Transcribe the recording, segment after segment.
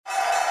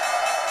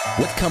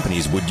What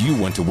companies would you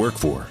want to work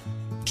for?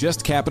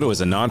 Just Capital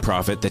is a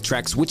nonprofit that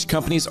tracks which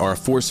companies are a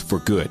force for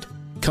good.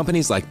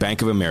 Companies like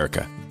Bank of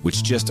America,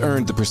 which just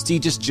earned the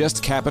prestigious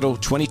Just Capital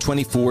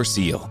 2024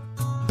 seal.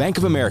 Bank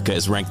of America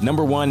is ranked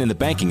 #1 in the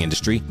banking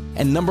industry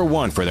and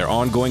 #1 for their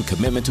ongoing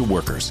commitment to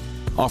workers,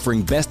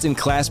 offering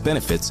best-in-class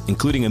benefits,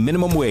 including a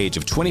minimum wage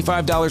of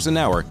 $25 an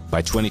hour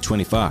by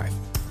 2025.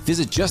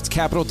 Visit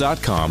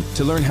justcapital.com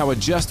to learn how a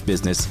just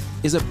business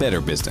is a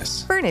better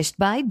business. Furnished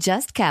by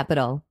Just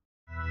Capital.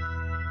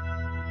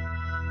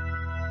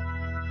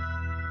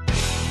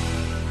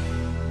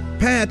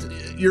 Pat,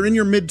 you're in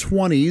your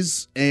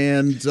mid-20s,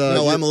 and...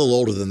 no, I'm a little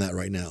older than that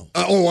right now.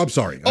 I'm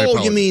sorry.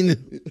 Oh, you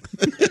mean...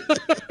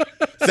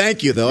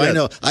 Thank you, though. Yes. I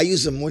know. I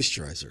use a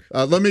moisturizer.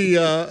 Let me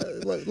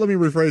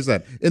rephrase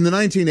that. In the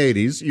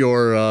 1980s,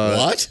 you're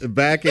What?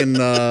 back in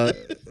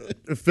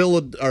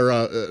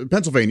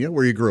Pennsylvania,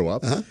 where you grew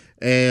up,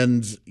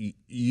 and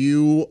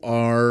you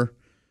are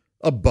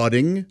a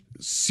budding,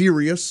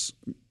 serious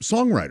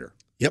songwriter.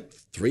 Yep,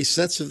 3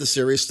 sets of the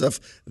serious stuff.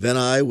 Then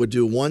I would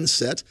do 1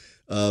 set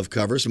of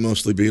covers,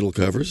 mostly Beatle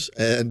covers,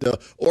 and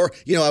or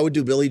I would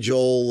do Billy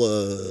Joel,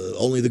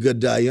 "Only the Good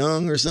Die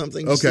Young" or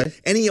something. Okay.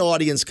 Any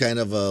audience kind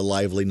of a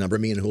lively number.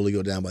 Me and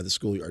Julio down by the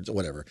schoolyards or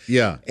whatever.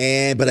 Yeah.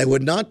 But I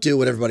would not do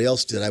what everybody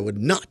else did. I would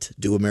not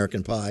do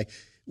American Pie,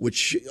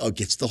 which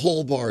gets the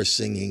whole bar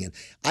singing, and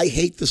I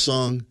hate the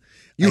song.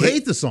 You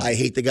hate the song. I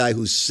hate the guy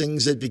who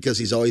sings it because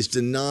he's always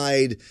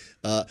denied.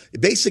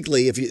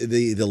 Basically, if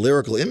the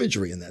lyrical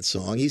imagery in that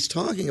song, he's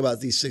talking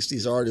about these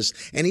 '60s artists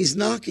and he's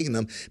knocking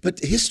them. But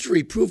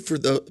history proved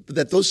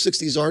that those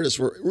 '60s artists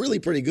were really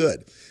pretty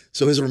good.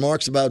 So his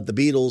remarks about the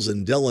Beatles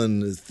and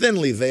Dylan,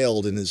 thinly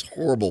veiled in his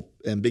horrible,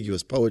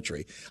 ambiguous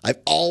poetry. I've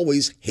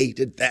always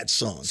hated that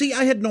song. See,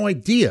 I had no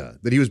idea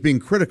that he was being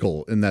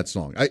critical in that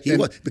song.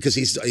 Because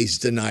he's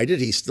denied it.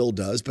 He still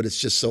does, but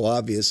it's just so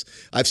obvious.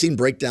 I've seen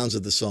breakdowns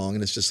of the song,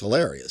 and it's just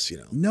hilarious.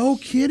 No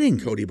kidding.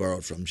 Cody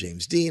borrowed from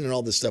James Dean, and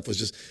all this stuff was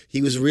just.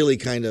 He was really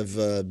kind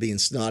of being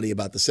snotty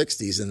about the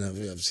 '60s, and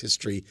of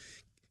history.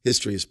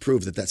 History has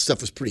proved that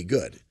stuff was pretty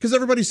good. Because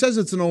everybody says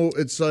it's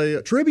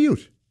a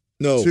tribute.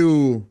 No,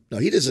 to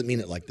he doesn't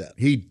mean it like that.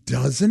 He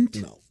doesn't?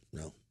 No.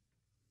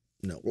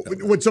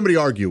 Would somebody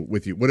argue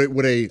with you?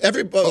 Would a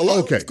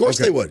okay? Of course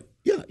they would.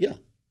 Yeah.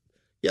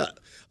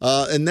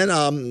 And then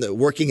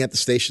working at the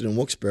station in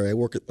Wilkes-Barre,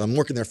 I'm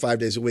working there 5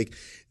 days a week.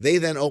 They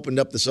then opened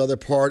up this other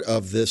part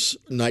of this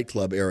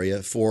nightclub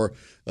area for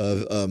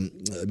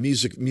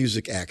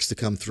music acts to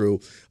come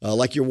through,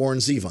 like your Warren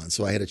Zevon.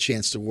 So I had a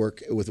chance to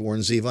work with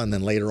Warren Zevon. And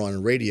then later on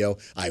in radio,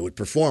 I would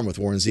perform with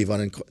Warren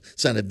Zevon and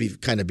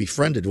kind of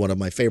befriended one of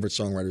my favorite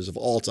songwriters of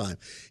all time.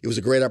 It was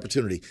a great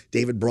opportunity.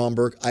 David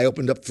Bromberg. I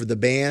opened up for the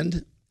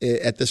band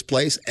at this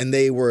place, and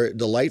they were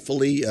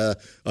delightfully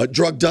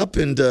drugged up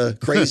and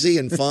crazy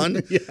and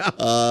fun.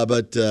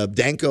 But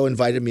Danko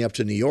invited me up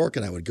to New York,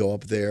 and I would go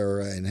up there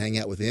and hang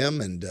out with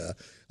him. And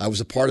I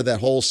was a part of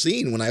that whole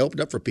scene. When I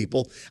opened up for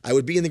people, I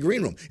would be in the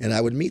green room, and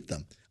I would meet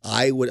them.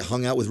 I would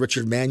hung out with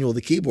Richard Manuel,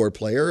 the keyboard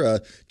player,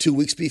 2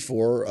 weeks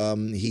before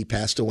he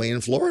passed away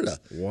in Florida.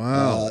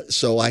 Wow.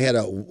 So I had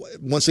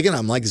once again,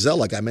 I'm like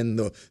Zellick. I'm in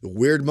the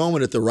weird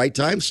moment at the right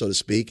time, so to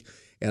speak.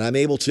 And I'm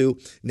able to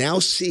now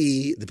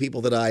see the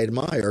people that I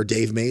admire,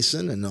 Dave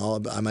Mason and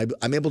all.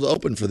 I'm able to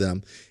open for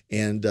them,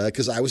 and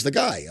because I was the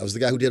guy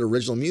who did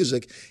original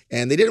music,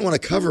 and they didn't want a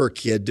cover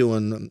kid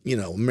doing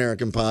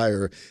American Pie,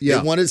 or they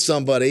wanted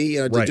somebody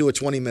to do it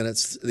 20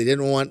 minutes. They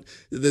didn't want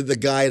the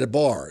guy at a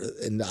bar,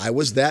 and I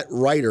was that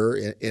writer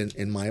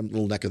in my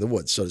little neck of the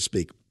woods, so to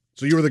speak.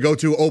 So you were the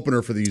go-to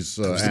opener for these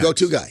I was the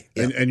go-to guy.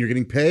 Yeah. And you're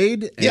getting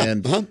paid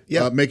and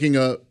making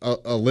a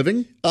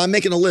living? I'm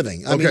making a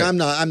living. I mean,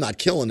 I'm not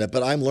killing it,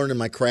 but I'm learning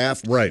my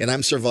craft, right? And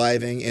I'm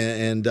surviving,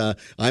 and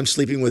I'm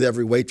sleeping with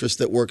every waitress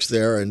that works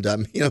there, and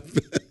Where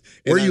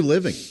are you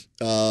living?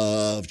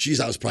 I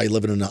was probably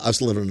living in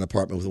an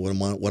apartment with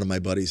one of my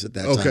buddies at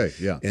that time. Okay,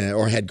 yeah.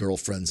 Or had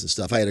girlfriends and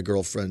stuff. I had a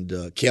girlfriend,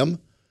 Kim.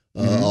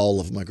 All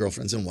of my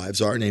girlfriends and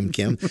wives are named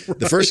Kim.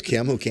 The first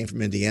Kim, who came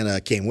from Indiana,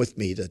 came with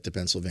me to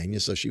Pennsylvania,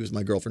 so she was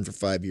my girlfriend for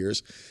 5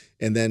 years.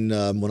 And then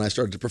when I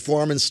started to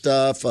perform and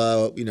stuff,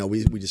 we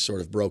just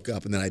sort of broke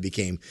up, and then I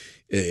became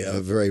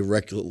a very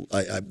reckless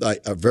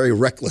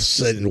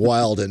and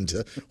wild and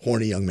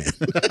horny young man.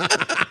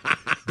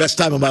 Best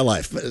time of my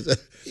life.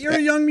 You're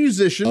a young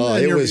musician.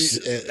 And it was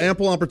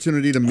ample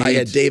opportunity to meet. I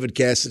had David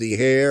Cassidy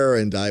hair,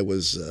 and I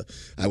was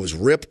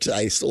ripped.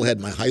 I still had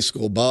my high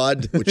school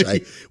bod,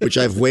 which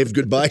I've waved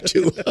goodbye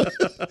to.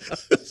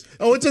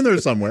 It's in there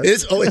somewhere.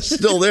 It's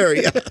still there.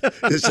 Yeah,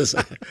 it's just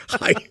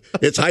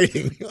it's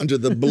hiding under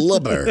the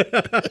blubber.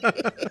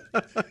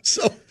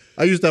 So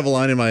I used to have a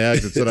line in my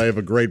act that said, "I have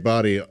a great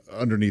body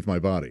underneath my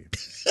body."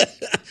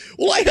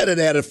 Well, I had an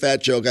added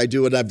fat joke. I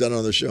do what I've done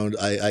on the show. And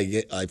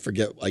I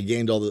forget. I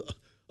gained all the.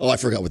 Oh, I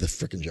forgot what the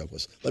frickin' joke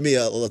was. Let me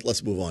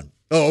let's move on.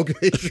 Oh,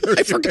 okay. Sure.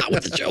 I forgot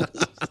what the joke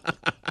was.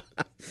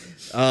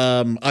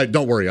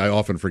 Don't worry. I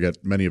often forget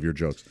many of your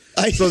jokes.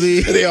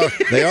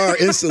 They are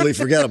instantly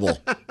forgettable.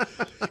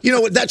 You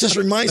know what? That just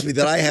reminds me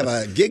that I have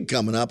a gig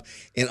coming up,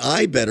 and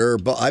I better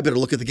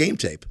look at the game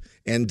tape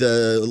and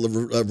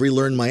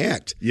relearn my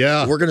act.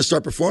 Yeah. We're going to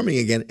start performing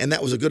again, and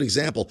that was a good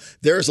example.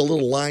 There's a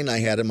little line I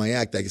had in my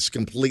act that is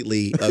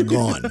completely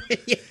gone.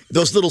 Yeah.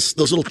 Those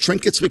little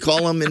trinkets, we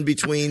call them, in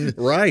between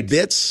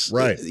bits.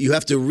 Right. You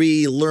have to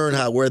relearn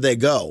where they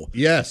go.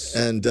 Yes.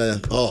 And,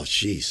 oh,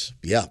 jeez.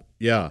 Yeah.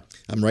 Yeah.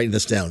 I'm writing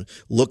this down.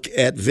 Look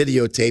at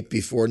videotape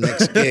before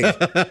next gig.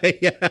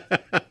 Yeah.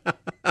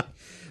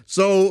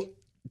 So,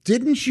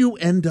 didn't you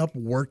end up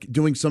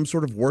doing some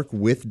sort of work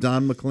with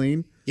Don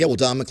McLean? Yeah, well,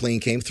 Don McLean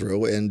came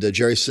through, and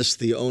Jerry Sisk,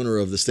 the owner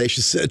of the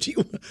station, said, "Do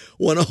you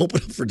want to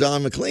open up for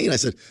Don McLean?" I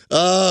said,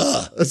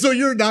 So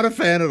you're not a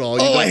fan at all?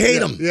 I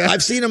hate him. Yeah.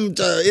 I've seen him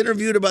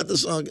interviewed about the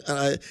song,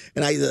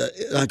 and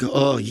I go,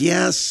 "Oh,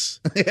 yes."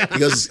 He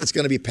goes, "It's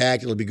going to be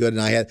packed. It'll be good."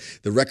 And I had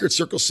the record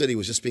Circle City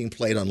was just being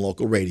played on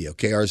local radio.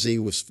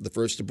 KRZ was the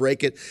first to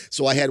break it,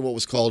 so I had what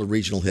was called a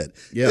regional hit.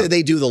 Yeah.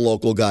 They do the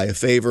local guy a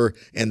favor,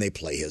 and they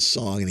play his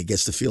song, and he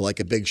gets to feel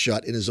like a big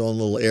shot in his own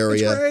little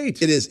area. It's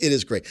great. It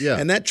is great. Yeah.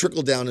 And that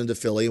trickled down into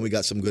Philly, and we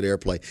got some good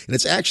airplay. And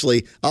it's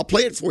actually, I'll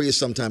play it for you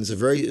sometimes, a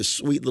very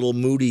sweet little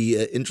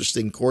moody,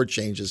 interesting chord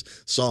changes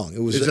song.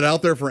 Is it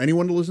out there for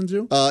anyone to listen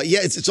to? Yeah,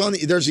 it's on.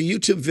 There's a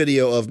YouTube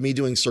video of me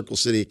doing Circle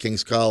City at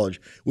King's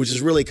College, which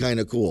is really kind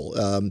of cool.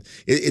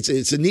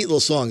 It's a neat little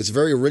song. It's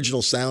very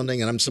original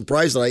sounding, and I'm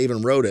surprised that I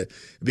even wrote it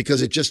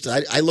because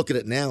I look at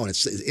it now and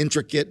it's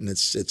intricate and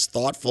it's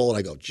thoughtful, and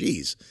I go,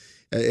 geez.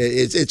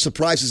 It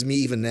surprises me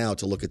even now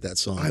to look at that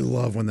song. I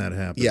love when that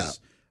happens. Yeah.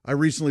 I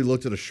recently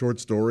looked at a short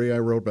story I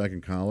wrote back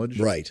in college.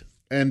 Right.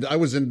 And I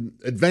was in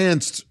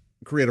advanced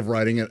creative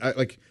writing, and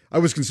I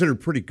was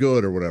considered pretty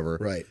good or whatever.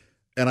 Right.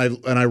 And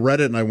I read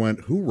it and I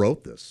went, "Who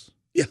wrote this?"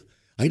 Yeah,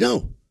 I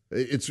know.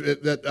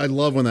 I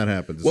love when that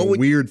happens. It's a when,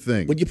 weird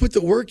thing. When you put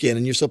the work in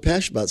and you're so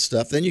passionate about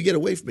stuff, then you get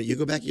away from it. You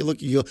go back, you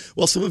look, you go,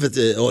 well, some of it,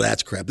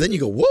 that's crap. Then you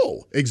go,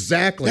 whoa.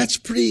 Exactly.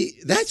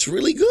 That's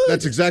really good.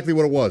 That's exactly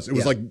what it was. It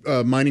was like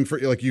mining for,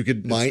 like you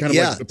could, it's kind of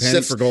like a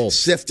pan for gold.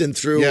 Sifting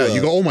through. Yeah, you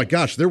go, oh my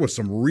gosh, there was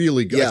some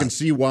really good, yeah. I can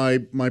see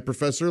why my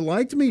professor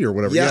liked me or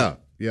whatever. Yeah.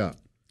 Yeah.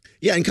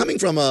 Yeah, and coming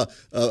from a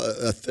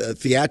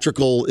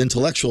theatrical,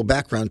 intellectual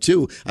background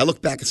too, I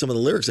look back at some of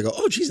the lyrics. I go,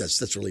 "Oh, geez,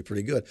 that's really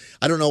pretty good."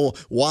 I don't know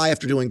why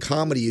after doing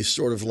comedy you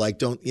sort of like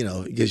don't,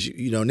 because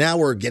now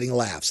we're getting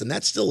laughs, and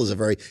that still is a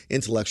very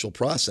intellectual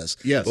process.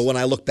 Yes. But when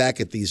I look back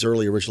at these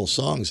early original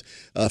songs,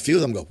 a few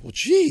of them go, "Well,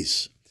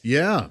 geez."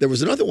 Yeah. There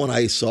was another one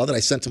I saw that I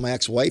sent to my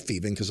ex-wife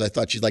even because I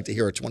thought she'd like to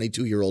hear a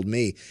 22-year-old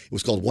me. It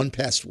was called One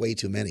Past Way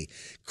Too Many.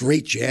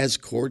 Great jazz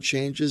chord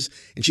changes.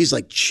 And she's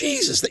like,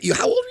 Jesus,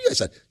 how old are you? I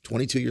said,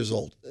 22 years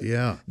old.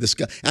 Yeah. This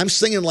guy. I'm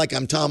singing like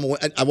I'm Tom.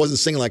 I wasn't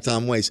singing like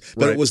Tom Waits,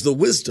 but Right. it was the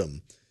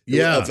wisdom.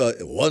 Yeah. Of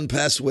One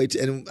Past Way Too,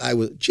 and I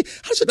was, gee,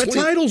 how does The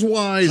title's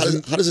wise.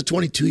 How does a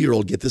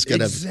 22-year-old get this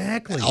kind of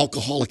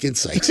alcoholic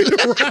insight?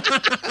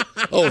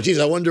 Oh, geez,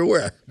 I wonder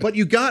where. But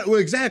you got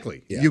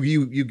exactly. Yeah.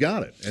 You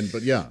got it.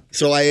 But yeah.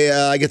 So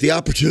I get the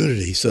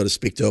opportunity, so to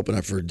speak, to open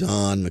up for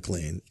Don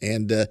McLean,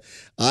 and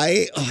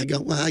I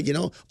go,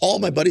 well, all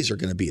my buddies are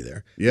going to be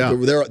there. Yeah.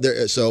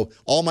 They're so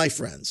all my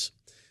friends,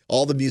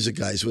 all the music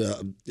guys,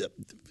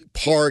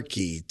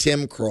 Parkey,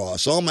 Tim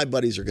Cross, all my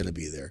buddies are going to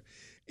be there.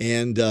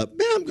 And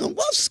I'm going,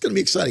 well, this is going to be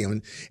exciting. I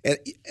mean, and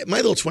my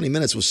little 20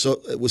 minutes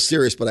was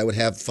serious, but I would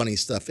have funny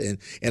stuff in.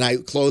 And I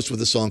closed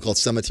with a song called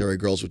Cemetery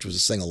Girls, which was a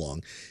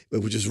sing-along,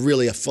 which is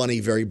really a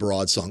funny, very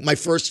broad song. My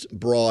first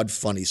broad,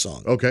 funny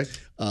song. Okay.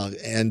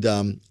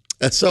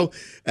 So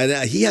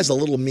he has a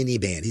little mini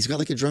band. He's got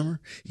like a drummer.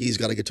 He's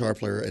got a guitar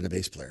player and a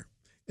bass player,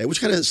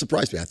 which kind of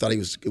surprised me. I thought it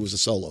was a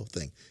solo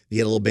thing. He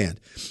had a little band.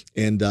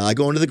 And I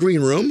go into the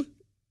green room.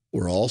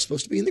 We're all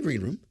supposed to be in the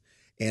green room.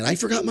 And I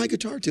forgot my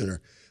guitar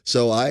tuner.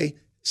 So I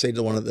say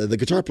to one of the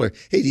guitar player,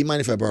 "Hey, do you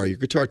mind if I borrow your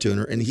guitar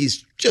tuner?" And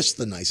he's just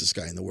the nicest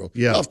guy in the world.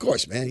 Yeah. Oh, of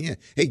course, man. Yeah.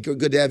 Hey,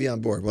 good to have you on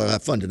board. We'll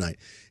have fun tonight.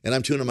 And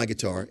I'm tuning my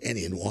guitar, and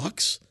in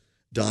walks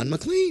Don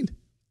McLean.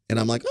 And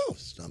I'm like, "Oh,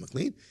 it's Don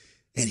McLean."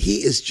 And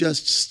he is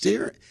just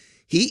staring.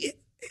 He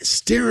is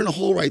staring a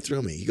hole right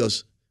through me. He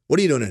goes, "What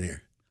are you doing in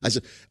here?" I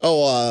said,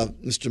 "Oh,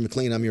 Mr.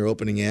 McLean, I'm your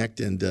opening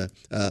act, and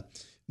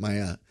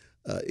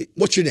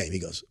what's your name?" He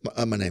goes,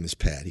 my name is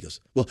Pat. He goes,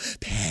 "Well,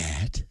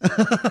 Pat,"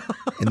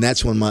 and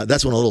that's when a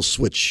little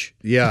switch.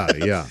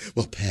 Yeah.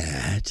 "Well,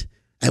 Pat,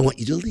 I want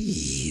you to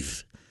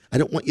leave. I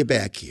don't want you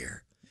back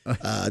here.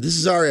 This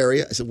is our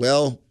area." I said,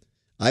 "Well,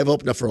 I've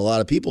opened up for a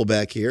lot of people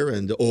back here,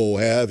 and oh,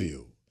 have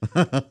you?"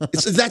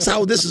 That's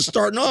how this is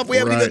starting off. We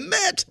haven't even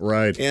met.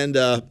 Right. And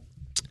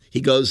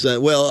he goes,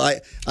 "Well,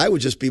 I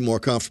would just be more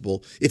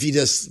comfortable if you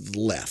just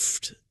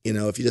left.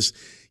 If you just,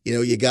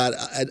 you got."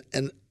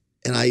 And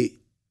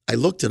I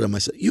looked at him. I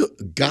said, "You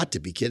got to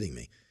be kidding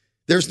me.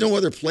 There's no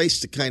other place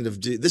to kind of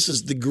do. This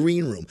is the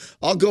green room.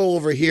 I'll go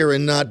over here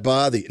and not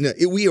bother you." No,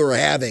 we were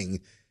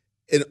having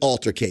an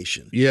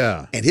altercation.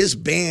 Yeah. And his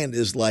band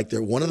is like,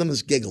 one of them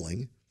is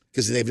giggling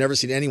because they've never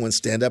seen anyone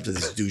stand up to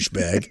this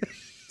douchebag.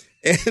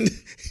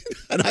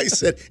 and I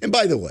said, "And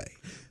by the way,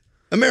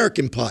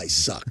 American Pie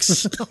sucks.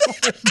 So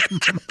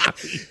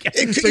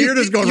you're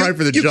just going right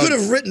for the You junk. could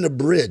have written a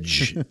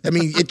bridge. I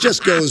mean, it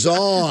just goes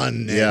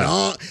on and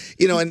on.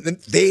 You know, and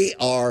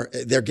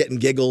they're getting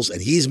giggles,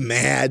 and he's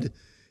mad.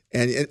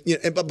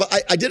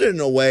 But I did it in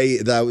a way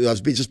that I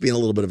was just being a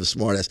little bit of a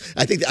smartass.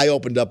 I think I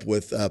opened up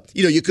with,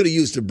 you could have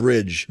used a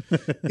bridge,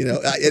 but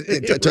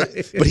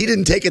he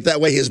didn't take it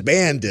that way. His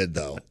band did,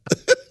 though.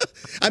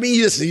 I mean,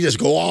 you just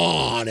go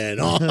on and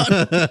on.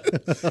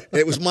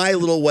 It was my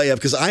little way of,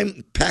 because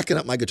I'm packing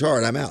up my guitar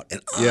and I'm out,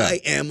 and I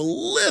am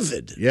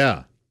livid.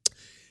 Yeah.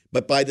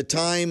 But by the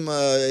time,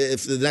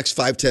 if the next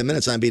 5-10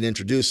 minutes I'm being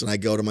introduced, and I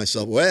go to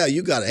myself, well,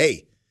 you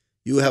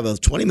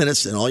have 20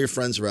 minutes and all your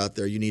friends are out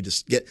there. You need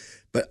to get,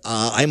 but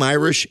I'm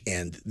Irish,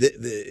 and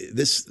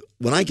this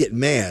when I get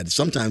mad,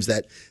 sometimes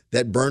that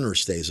burner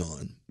stays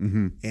on.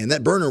 Mm-hmm. And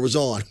that burner was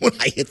on when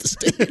I hit the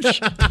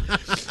stage.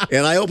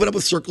 And I opened up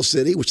with Circle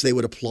City, which they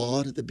would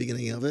applaud at the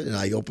beginning of it. And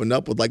I opened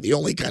up with like the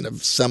only kind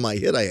of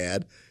semi-hit I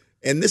had.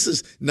 And this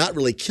is not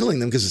really killing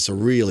them because it's a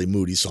really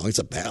moody song. It's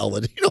a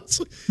ballad,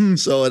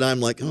 So, and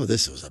I'm like, oh,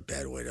 this was a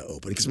bad way to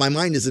open, because my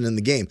mind isn't in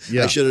the game.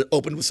 Yeah. I should have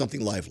opened with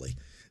something lively.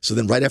 So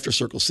then right after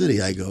Circle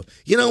City, I go,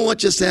 you know what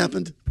just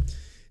happened?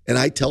 And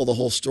I tell the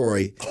whole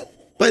story.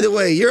 By the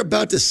way, you're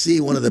about to see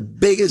one of the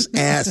biggest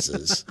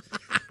asses.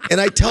 And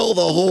I tell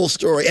the whole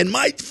story. And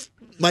my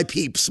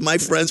peeps, my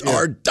friends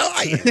are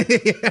dying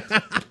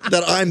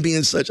that I'm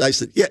being such. I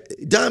said, yeah,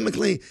 Don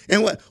McLean.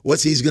 And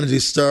what's he's going to do?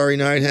 Starry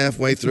Night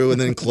halfway through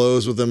and then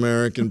close with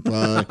American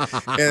Pie.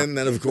 And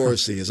then, of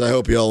course, he is. I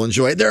hope you all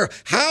enjoy it. They're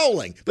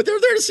howling, but they're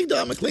there to see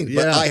Don McLean.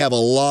 Yeah. But I have a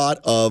lot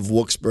of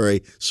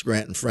Wilkes-Barre,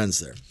 Scranton friends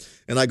there.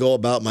 And I go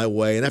about my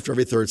way. And after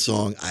every third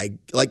song,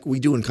 like we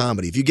do in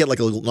comedy, if you get like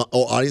a little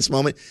audience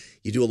moment,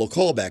 you do a little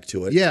callback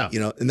to it. Yeah.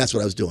 And that's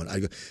what I was doing. I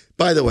go,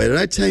 by the way, did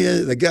I tell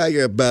you the guy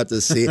you're about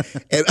to see? And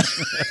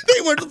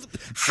they would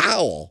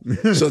howl.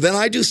 So then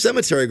I do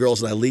Cemetery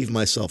Girls, and I leave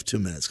myself 2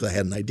 minutes because I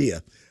had an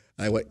idea.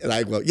 I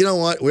go, you know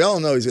what? We all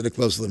know he's going to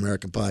close with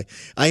American Pie.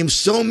 I am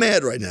so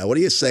mad right now. What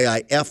do you say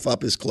I F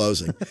up his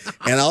closing?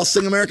 And I'll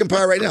sing American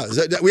Pie right now.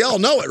 We all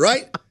know it,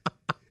 right?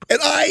 And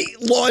I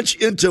launch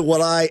into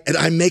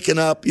I'm making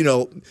up,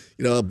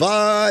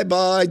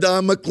 bye,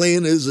 Don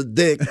McLean is a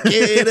dick, and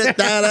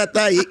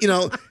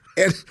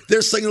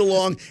they're singing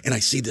along, and I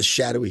see this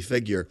shadowy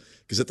figure,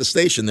 because at the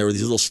station there were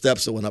these little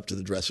steps that went up to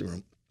the dressing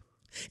room,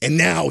 and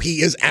now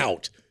he is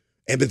out,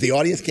 but the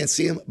audience can't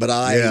see him, but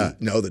I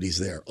know that he's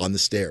there on the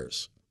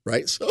stairs,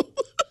 right? So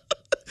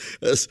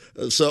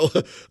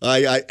the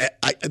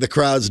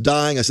crowd's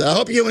dying. I said, I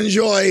hope you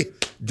enjoy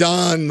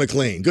Don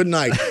McLean. Good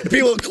night.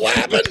 People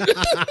clapping.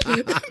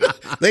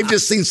 They've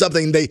just seen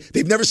something.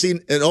 They've never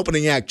seen an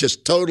opening act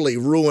just totally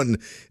ruin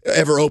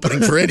ever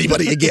opening for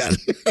anybody again.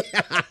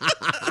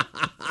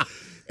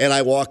 And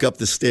I walk up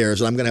the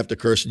stairs, and I'm going to have to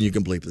curse, and you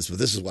can bleep this, but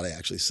this is what I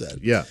actually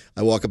said. Yeah.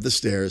 I walk up the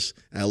stairs,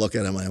 and I look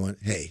at him, and I went,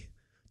 hey,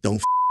 don't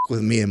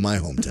with me in my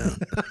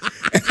hometown.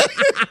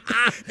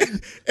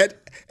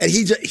 And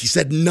he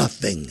said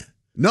nothing.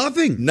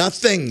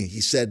 Nothing. He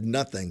said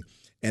nothing.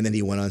 And then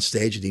he went on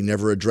stage, and he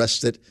never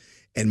addressed it.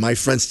 And my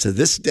friends to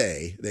this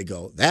day, they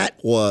go,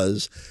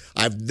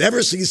 I've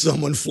never seen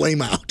someone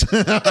flame out.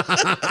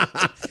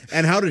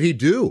 And how did he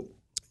do?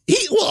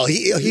 He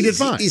did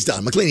fine. He's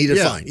Don McLean. He did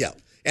fine, yeah.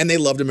 And they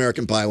loved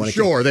American Pie when it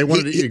came. Sure, they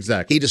wanted to,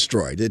 exactly. He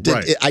destroyed it.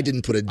 Right. I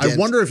didn't put a dent. I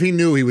wonder if he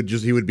knew he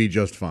would be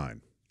just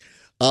fine.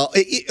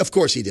 Of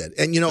course he did.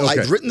 And, okay.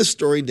 I've written the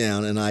story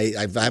down, and I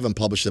haven't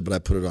published it, but I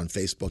put it on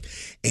Facebook.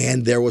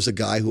 And there was a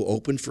guy who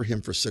opened for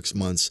him for 6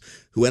 months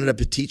who ended up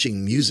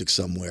teaching music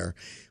somewhere,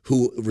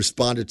 who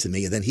responded to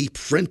me. And then he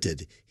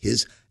printed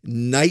his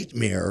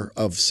nightmare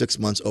of 6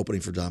 months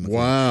opening for Don McLean.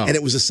 Wow. And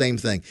it was the same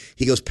thing.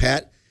 He goes,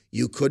 Pat,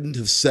 you couldn't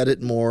have said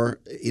it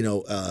more,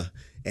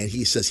 and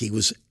he says he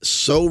was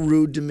so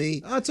rude to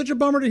me. It's such a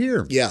bummer to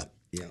hear. Yeah.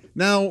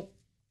 Now,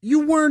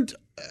 you weren't.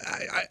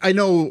 I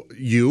know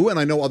you, and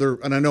I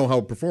know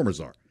how performers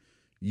are.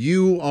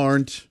 You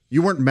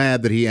weren't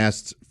mad that he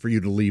asked for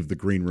you to leave the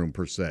green room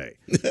per se.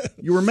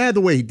 You were mad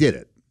the way he did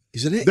it.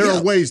 There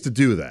are ways to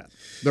do that.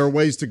 There are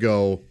ways to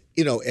go.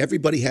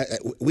 Everybody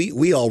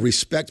we all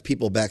respect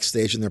people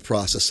backstage in their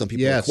process. Some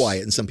people are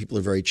quiet, and some people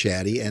are very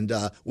chatty, and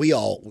we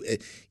all,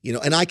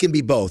 and I can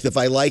be both. If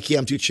I like you,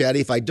 I'm too chatty.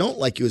 If I don't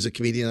like you as a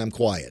comedian, I'm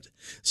quiet.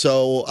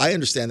 So I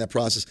understand that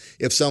process.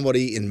 If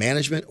somebody in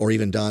management or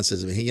even Don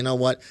says to me, hey, you know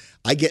what?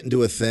 I get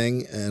into a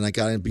thing and I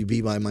got to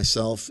be by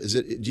myself.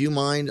 Do you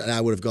mind? And I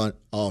would have gone,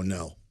 oh,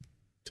 no.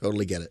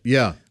 Totally get it.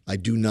 Yeah. I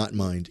do not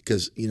mind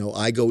because,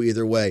 I go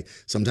either way.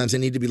 Sometimes I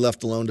need to be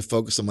left alone to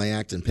focus on my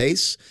act and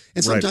pace.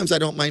 And sometimes I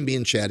don't mind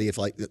being chatty if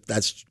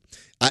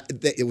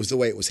it was the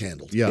way it was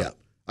handled. Yeah.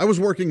 I was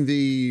working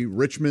the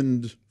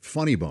Richmond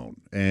Funny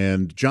Bone,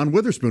 and John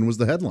Witherspoon was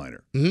the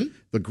headliner.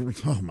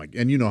 Mm-hmm.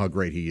 And you know how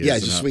great he is. Yeah,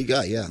 he's a sweet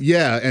guy. Yeah,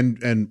 yeah,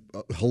 and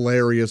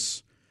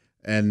hilarious.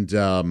 And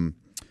the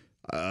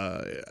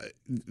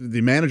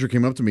manager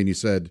came up to me and he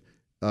said,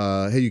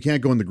 "Hey, you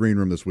can't go in the green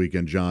room this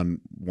weekend. John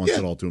wants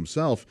it all to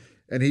himself."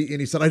 And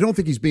he said, "I don't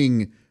think he's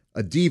being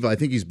a diva. I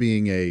think he's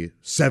being a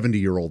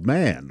 70-year-old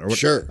man. Or what.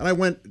 Sure. And I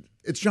went,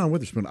 it's John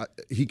Witherspoon.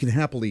 He can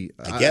happily.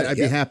 I'd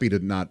be happy to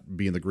not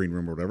be in the green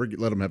room or whatever.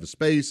 Let him have his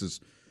space.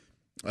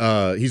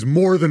 He's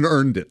more than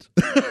earned it.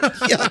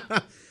 Yeah.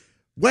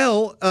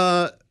 Well,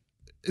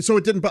 so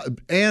it didn't.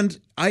 And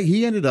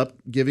he ended up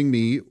giving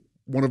me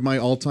one of my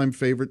all-time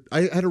favorite.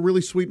 I had a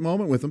really sweet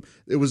moment with him.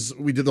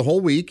 We did the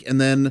whole week, and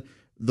then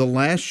the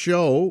last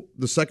show,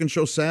 the second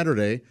show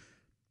Saturday,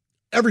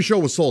 every show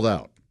was sold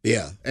out.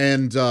 Yeah.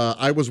 And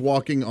I was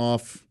walking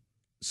off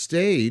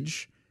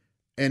stage,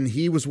 and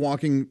he was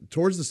walking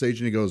towards the stage,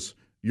 and he goes,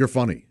 "You're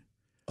funny."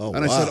 Oh,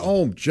 and I said,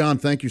 "Oh, John,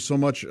 thank you so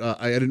much.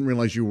 I didn't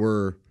realize you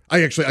were."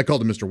 I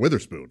called him Mr.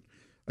 Witherspoon.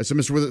 I said,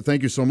 "Mr. Witherspoon,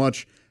 thank you so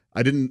much.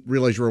 I didn't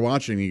realize you were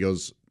watching." He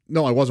goes,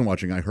 "No, I wasn't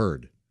watching. I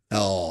heard."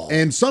 Oh.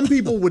 And some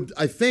people would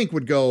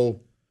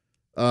go,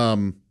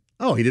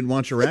 "Oh, he didn't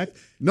watch your act."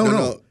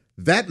 No.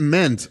 That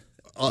meant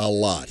a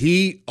lot.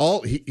 He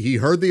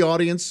heard the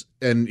audience,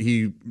 and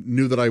he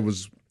knew that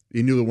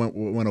he knew it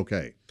went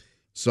okay.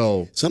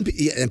 So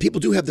And people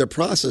do have their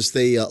process.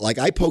 They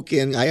I poke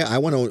in. I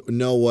want to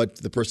know what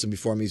the person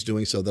before me is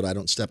doing so that I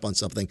don't step on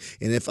something.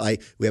 And if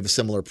we have a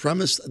similar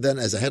premise, then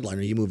as a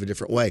headliner, you move a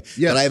different way.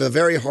 Yes. But I have a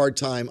very hard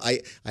time. I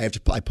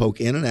poke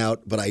in and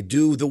out, but I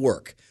do the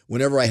work.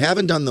 Whenever I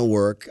haven't done the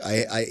work,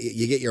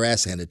 you get your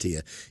ass handed to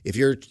you. If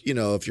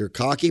you're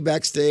cocky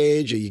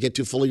backstage or you get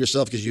too full of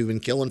yourself because you've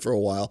been killing for a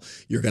while,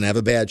 you're going to have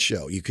a bad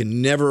show. You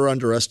can never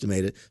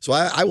underestimate it. So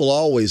I will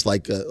always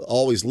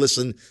always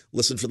listen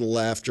for the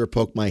laughter,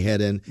 poke my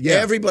head in. Yeah.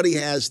 Everybody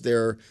has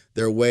their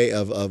way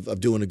of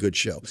doing a good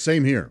show.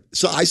 Same here.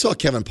 So I saw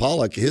Kevin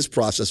Pollak. His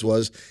process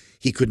was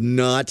he could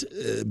not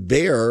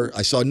bear.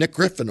 I saw Nick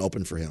Griffin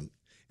open for him,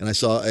 and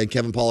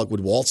Kevin Pollak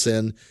would waltz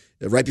in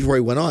right before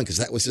he went on because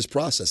that was his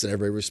process and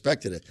everybody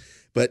respected it.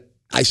 But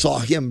I saw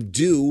him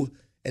do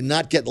and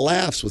not get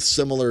laughs with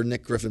similar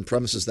Nick Griffin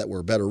premises that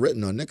were better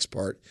written on Nick's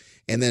part.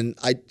 And then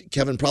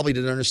Kevin probably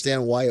didn't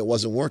understand why it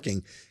wasn't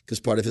working because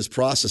part of his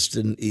process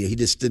didn't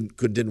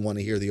want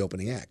to hear the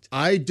opening act.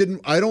 I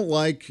don't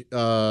like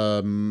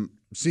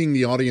seeing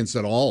the audience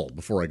at all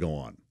before I go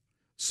on.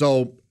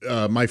 So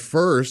my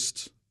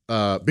first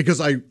because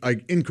I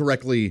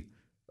incorrectly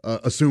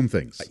assume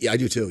things. Yeah, I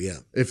do too. Yeah.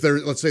 If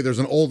let's say there's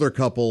an older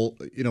couple,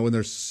 in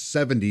their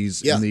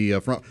 70s in the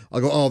front,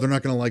 I'll go, "Oh, they're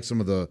not going to like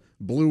some of the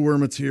bluer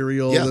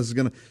material. Yeah. This is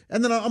gonna,"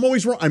 and then I'm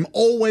always wrong. I'm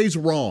always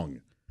wrong.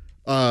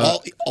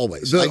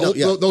 Always.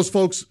 Those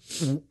folks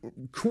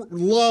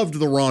loved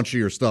the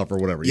raunchier stuff or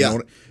whatever. You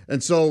know?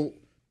 And so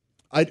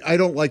I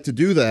don't like to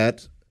do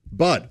that,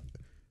 but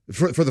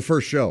for the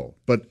first show.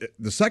 But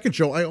the second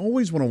show, I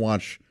always want to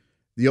watch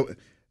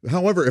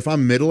however, if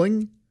I'm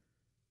middling,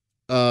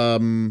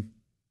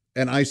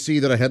 and I see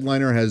that a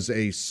headliner has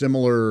a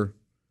similar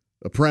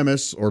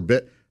premise or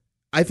bit,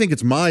 I think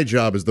it's my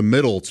job as the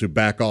middle to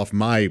back off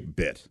my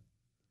bit.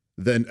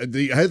 Then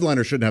the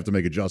headliner shouldn't have to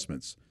make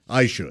adjustments.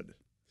 I should.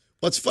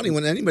 Well, it's funny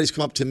when anybody's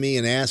come up to me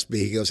and asked me,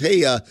 he goes,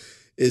 "Hey,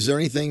 is there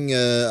anything?"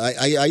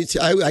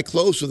 I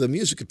close with a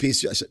music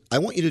piece. I said, "I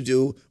want you to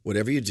do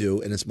whatever you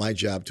do, and it's my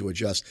job to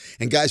adjust."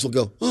 And guys will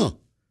go, "Oh,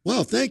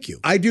 wow, thank you."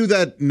 I do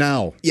that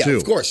now, too.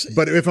 Of course.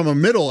 But if I'm a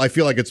middle, I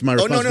feel like it's my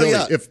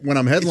responsibility. When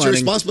I'm headlining, it's your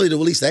responsibility to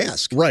at least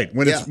ask. Right.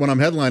 When I'm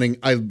headlining,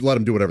 I let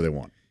them do whatever they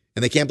want.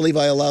 And they can't believe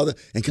I allow that.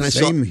 And can I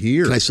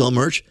here. Can I sell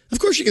merch? Of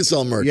course you can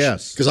sell merch.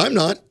 Yes. Because I'm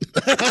not.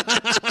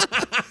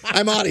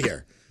 I'm out of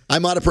here.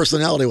 I'm out of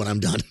personality when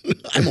I'm done.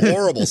 I'm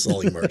horrible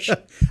selling merch.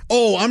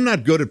 Oh, I'm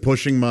not good at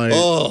pushing my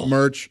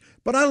merch,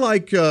 but I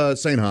like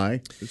saying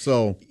hi.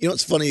 So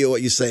it's funny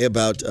what you say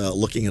about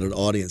looking at an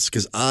audience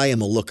because I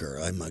am a looker.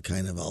 I'm a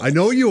kind of a. I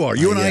know you are.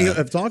 You and I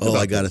have talked about.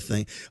 I got a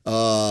thing.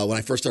 When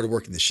I first started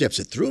working the ships,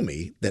 it threw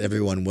me that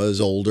everyone was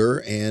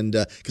older, and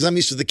because I'm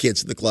used to the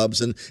kids in the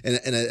clubs and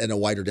a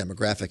wider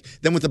demographic.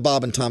 Then with the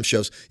Bob and Tom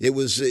shows, it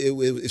was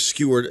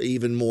skewered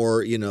even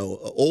more,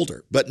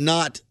 older, but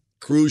not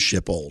cruise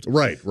ship old.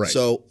 Right.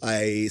 So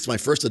it's my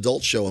first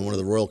adult show on one of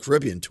the Royal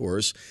Caribbean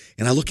tours,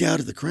 and I look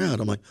out at the crowd.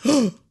 I'm like,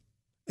 oh.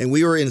 And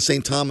we were in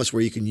St. Thomas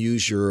where you can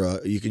use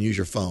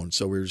your phone.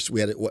 So we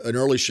had an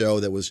early show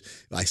that was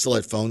I still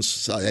had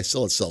phones. I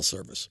still had cell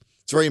service.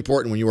 It's very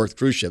important when you work with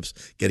cruise ships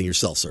getting your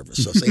cell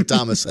service. So St.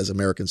 Thomas has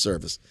American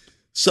service.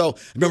 So I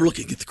remember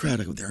looking at the crowd.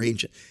 I go, they're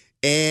ancient.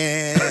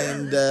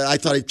 And I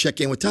thought I'd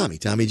check in with Tommy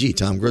G,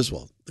 Tom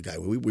Griswold, the guy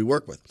we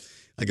work with.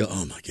 I go,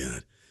 oh my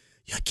God,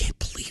 I can't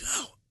believe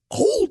how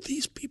old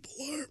these people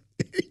are.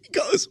 He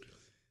goes,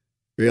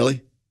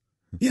 really?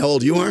 You know how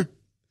old you are?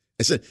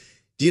 I said,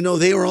 do you know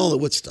they were all at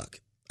Woodstock?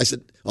 I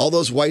said, all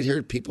those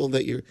white-haired people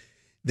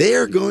they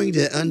are going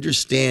to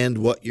understand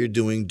what you're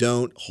doing.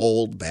 Don't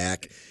hold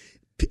back.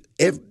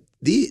 They've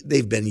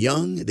been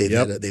young.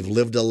 They've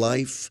lived a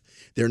life.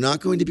 They're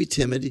not going to be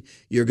timid.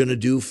 You're going to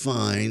do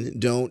fine.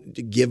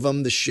 Don't give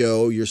them the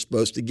show you're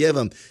supposed to give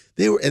them.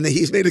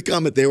 He's made a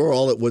comment. They were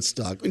all at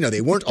Woodstock.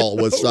 They weren't all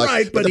at Woodstock.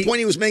 Right, but the point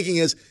he was making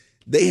is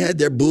they had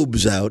their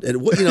boobs out,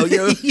 and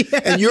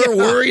and you're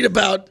worried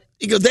about.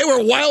 He goes, they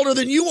were wilder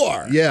than you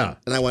are. Yeah.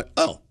 And I went,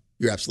 oh.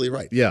 You're absolutely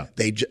right. Yeah.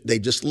 They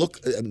just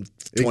look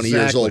 20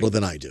 years older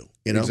than I do.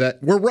 You know,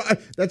 We're right.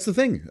 That's the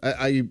thing.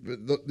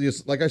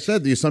 Like I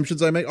said, the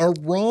assumptions I make are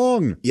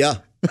wrong. Yeah.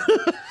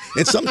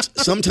 And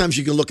sometimes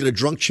you can look at a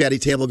drunk, chatty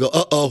table and go,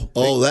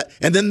 that,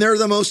 and then they're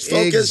the most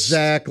focused.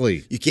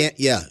 Exactly. You can't.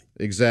 Yeah.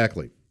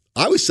 Exactly.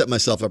 I always set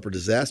myself up for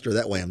disaster.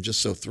 That way, I'm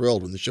just so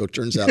thrilled when the show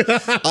turns out.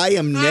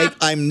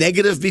 I'm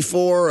negative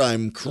before.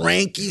 I'm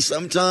cranky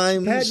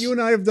sometimes. Pat, you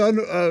and I have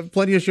done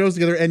plenty of shows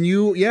together, and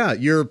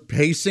you're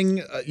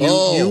pacing.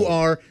 You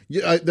are.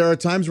 There are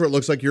times where it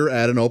looks like you're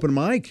at an open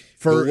mic.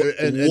 I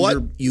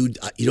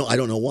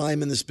don't know why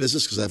I'm in this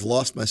business because I've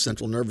lost my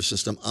central nervous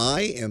system.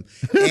 I am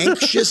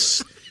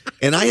anxious,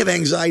 and I have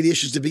anxiety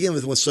issues to begin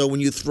with. So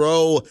when you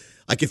throw.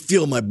 I can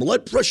feel my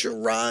blood pressure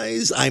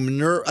rise. I'm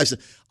nervous. I said,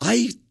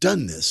 I've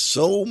done this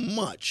so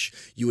much.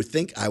 You would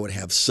think I would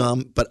have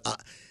some, but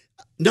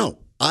no.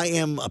 I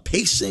am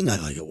pacing. I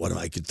like, what if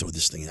I could throw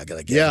this thing? I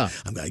gotta get. Yeah.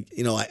 I'm gonna.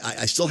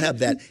 I still have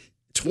that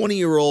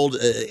 20-year-old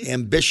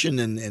ambition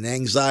and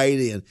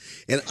anxiety, and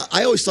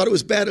I always thought it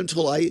was bad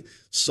until I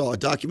saw a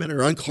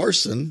documentary on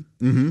Carson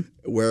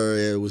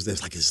where it was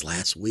like his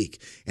last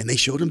week, and they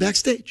showed him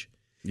backstage.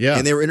 Yeah.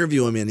 And they were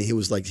interviewing him, and he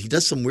was like, he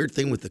does some weird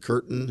thing with the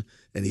curtain,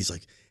 and he's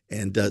like.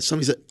 And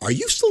somebody said, "Are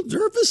you still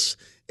nervous?"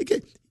 Okay.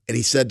 And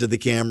he said to the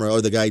camera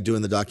or the guy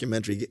doing the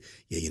documentary,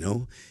 "Yeah,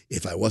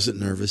 if I wasn't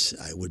nervous,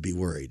 I would be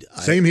worried."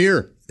 Same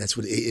here. That's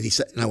what he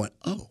said. And I went,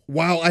 "Oh,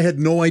 wow!" I had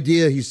no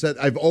idea. He said,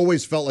 "I've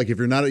always felt like if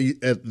you're not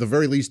at the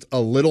very least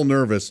a little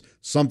nervous,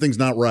 something's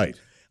not right."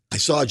 I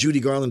saw a Judy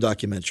Garland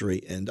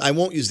documentary, and I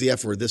won't use the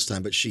F word this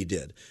time, but she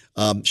did.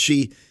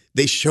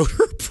 They showed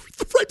her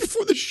right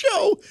before the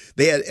show.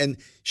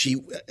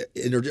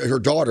 Her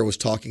daughter was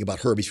talking about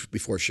her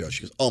before the show.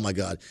 She goes, "Oh my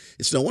God,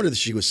 it's no wonder that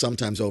she was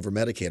sometimes over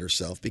medicate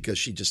herself because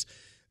she just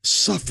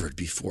suffered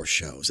before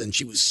shows, and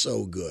she was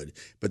so good."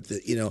 But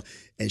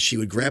and she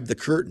would grab the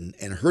curtain,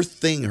 and her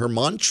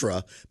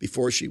mantra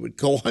before she would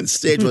go on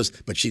stage was,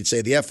 but she'd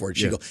say the F word.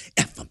 She'd go,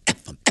 "F them,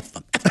 F them, F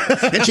them."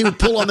 And she would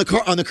pull on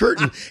the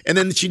curtain, and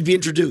then she'd be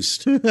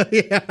introduced.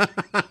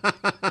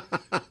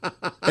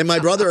 And my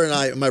brother and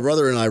I,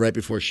 right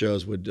before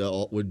shows would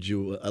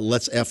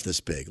let's F this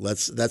pig.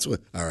 Let's Yeah.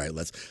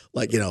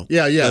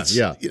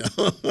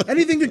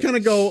 Anything to kind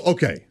of go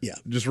okay. Yeah.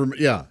 Just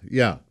yeah.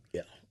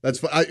 That's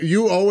fun.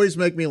 You always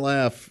make me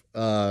laugh.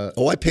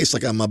 I pace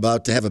like I'm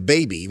about to have a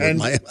baby.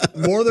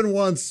 More than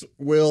once,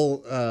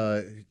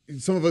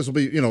 some of us will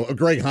be,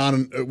 Greg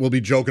Hahn will be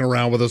joking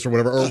around with us or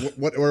whatever, or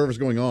whatever's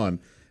going on,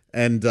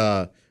 and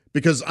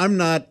because I'm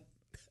not,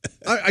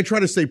 I try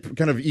to stay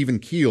kind of even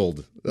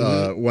keeled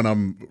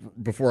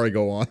before I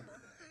go on.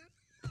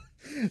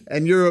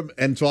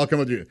 And so I'll come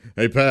with you,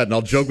 "Hey Pat," and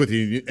I'll joke with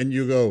you, and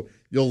you'll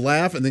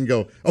laugh and then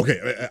go,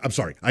 "Okay, I'm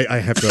sorry, I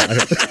have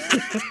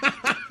to."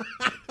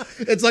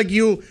 It's like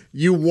you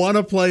want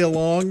to play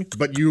along,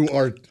 but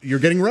you're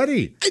getting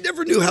ready. I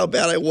never knew how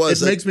bad I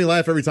was. It makes me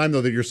laugh every time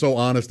though that you're so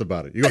honest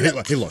about it. You go,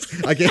 "Hey look,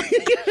 I can't."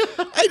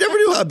 I never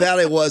knew how bad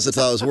I was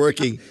until I was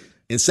working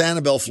in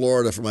Sanibel,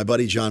 Florida, for my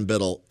buddy John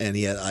Biddle, and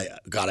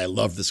I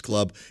loved this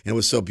club, and it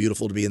was so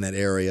beautiful to be in that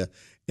area.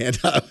 And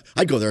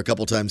I'd go there a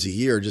couple times a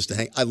year just to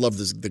hang. I love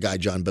the guy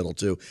John Biddle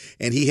too,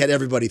 and he had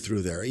everybody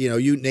through there.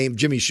 You named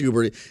Jimmy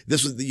Schubert.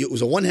 It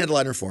was a one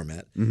headliner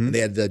format. And they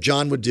had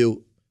John would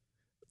do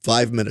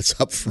 5 minutes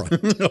up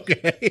front.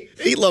 Okay.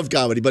 He loved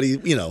comedy, but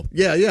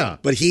Yeah.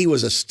 But he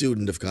was a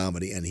student of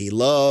comedy, and he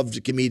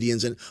loved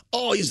comedians, and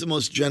he's the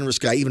most generous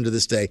guy, even to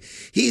this day.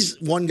 He's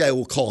one guy who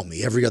will call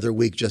me every other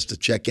week just to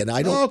check in.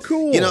 I don't. Oh,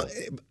 cool.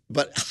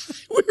 But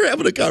we were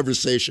having a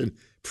conversation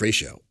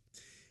pre-show,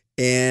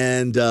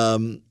 and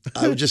I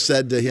just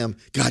said to him,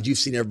 "God, you've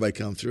seen everybody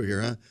come through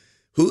here, huh?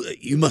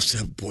 You must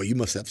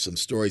have some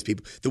stories,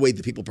 people, the way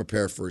that people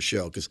prepare for a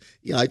show." Because,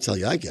 I tell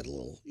you, I get a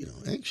little,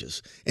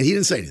 anxious. And he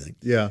didn't say anything.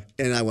 Yeah.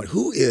 And I went,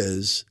 "Who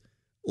is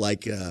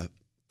like the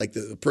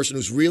person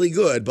who's really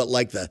good, but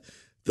like they're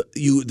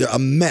a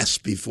mess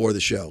before the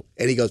show?"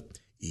 And he goes,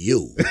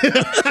 "You."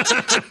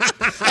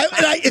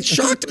 It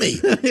shocked me.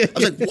 I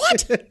was like,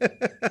 "What?"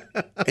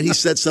 And he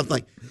said something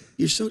like,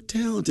 "You're so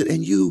talented,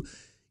 and you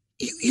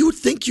would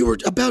think you were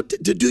about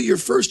to do your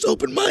first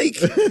open mic.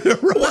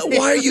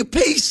 Why are you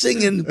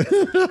pacing?" And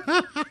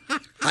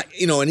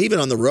and even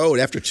on the road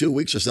after 2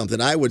 weeks or something,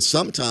 I would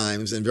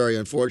sometimes, and very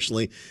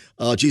unfortunately,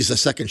 a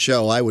second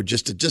show, I would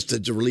just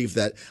to relieve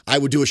that, I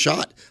would do a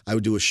shot.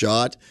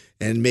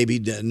 And maybe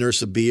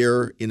nurse a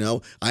beer.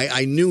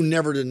 I knew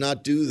never to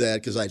not do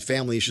that because I had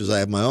family issues. I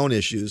have my own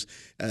issues.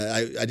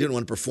 I didn't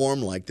want to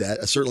perform like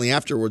that. Certainly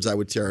afterwards, I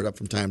would tear it up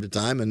from time to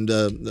time and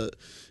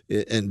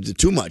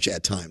too much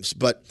at times.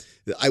 But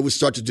I would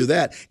start to do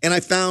that. And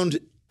I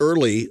found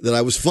early that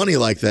I was funny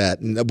like that.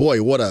 And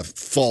boy, what a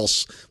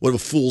fool's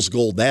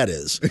gold that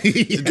is.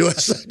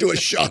 To do a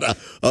shot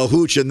of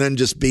hooch and then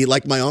just be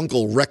like my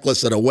uncle,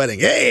 reckless at a wedding.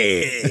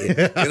 Hey!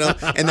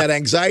 And that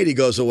anxiety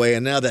goes away,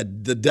 and now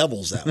that the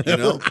devil's out,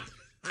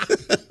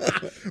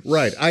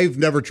 Right. I've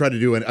never tried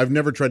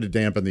to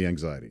dampen the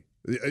anxiety.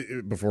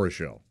 before a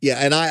show. Yeah,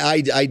 and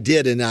I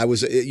did, and I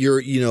was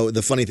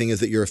the funny thing is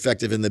that you're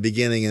effective in the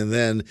beginning, and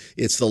then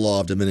it's the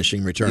law of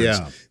diminishing returns.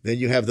 Yeah. Then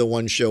you have the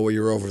one show where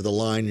you're over the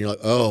line, and you're like,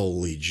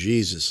 holy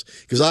Jesus,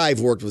 because I've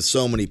worked with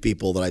so many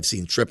people that I've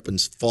seen trip and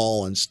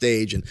fall on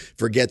stage and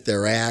forget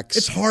their acts.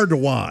 It's hard to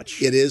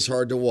watch. It is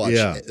hard to watch.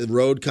 Yeah.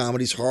 Road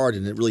comedy's hard,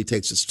 and it really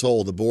takes its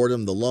toll. The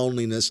boredom, the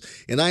loneliness,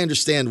 and I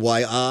understand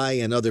why I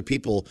and other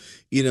people,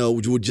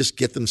 would just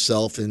get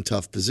themselves in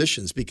tough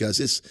positions because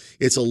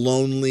it's a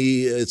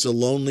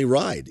lonely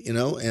ride, and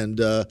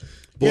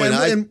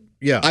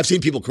I've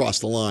seen people cross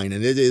the line,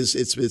 and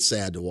it's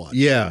sad to watch.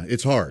 Yeah,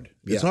 it's hard.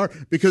 It's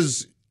hard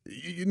because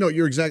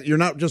you're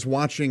not just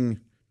watching.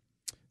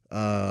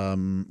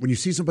 When you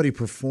see somebody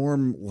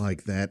perform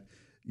like that,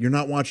 you're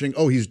not watching.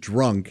 Oh, he's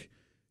drunk.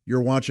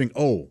 You're watching.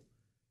 Oh,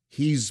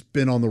 he's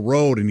been on the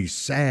road and he's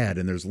sad,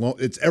 and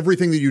it's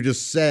everything that you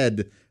just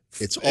said.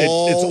 It's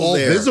all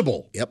there.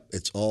 Visible. Yep,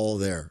 it's all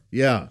there.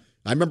 Yeah.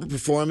 I remember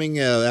performing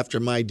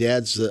after my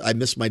dad's. I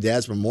missed my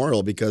dad's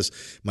memorial because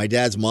my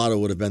dad's motto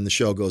would have been "The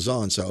show goes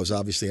on." So I was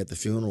obviously at the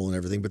funeral and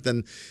everything. But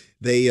then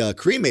they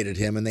cremated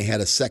him, and they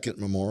had a second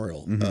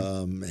memorial.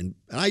 Mm-hmm. And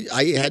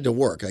I had to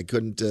work. I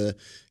couldn't. And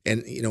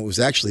it was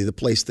actually the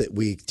place that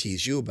we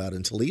tease you about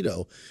in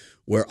Toledo,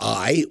 where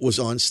I was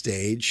on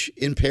stage,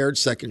 impaired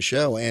second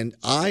show, and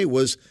I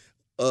was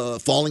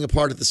falling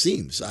apart at the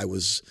seams. I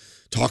was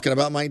talking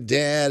about my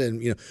dad,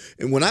 and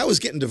when I was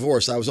getting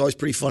divorced, I was always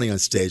pretty funny on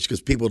stage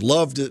because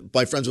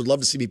my friends would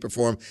love to see me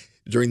perform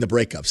during the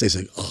breakups. They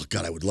say, "Oh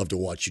God, I would love to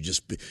watch you.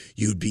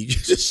 You'd be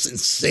just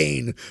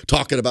insane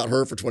talking about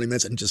her for 20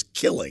 minutes and just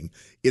killing."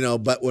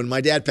 But when my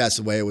dad passed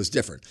away, it was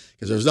different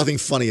because there was nothing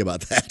funny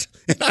about that,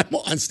 and I'm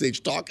on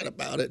stage talking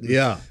about it. And,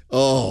 yeah.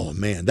 Oh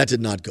man, that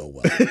did not go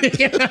well.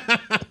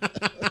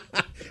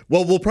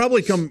 Well, we'll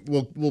probably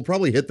We'll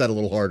probably hit that a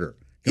little harder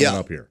coming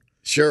up here.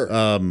 Sure.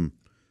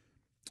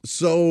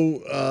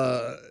 So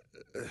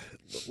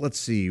let's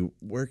see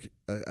where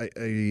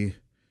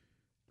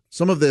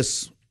some of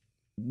this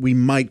we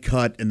might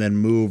cut and then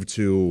move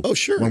to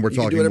when we're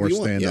talking more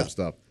stand-up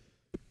stuff.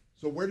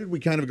 So where did we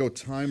kind of go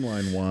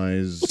timeline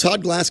wise? Well,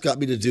 Todd Glass got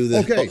me to do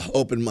the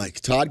open mic.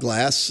 Todd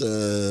Glass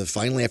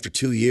finally, after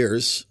 2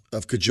 years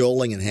of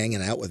cajoling and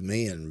hanging out with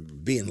me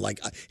and being like,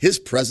 his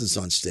presence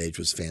on stage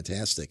was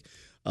fantastic.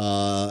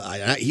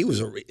 He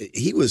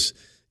was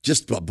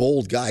just a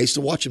bold guy. I used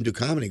to watch him do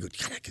comedy and go,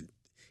 God,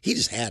 he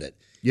just had it.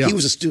 Yeah. He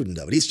was a student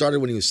of it. He started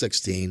when he was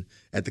 16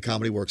 at the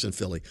Comedy Works in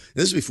Philly. And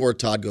this is before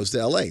Todd goes to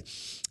L.A.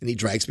 And he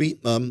drags me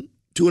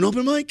to an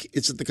open mic.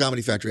 It's at the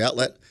Comedy Factory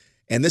Outlet.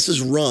 And this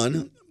is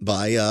run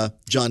by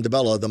John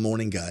DeBella, the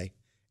morning guy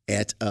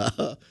at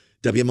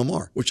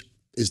WMMR, which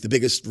is the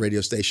biggest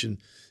radio station,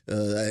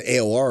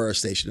 AOR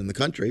station in the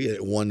country.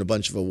 It won a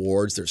bunch of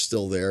awards. They're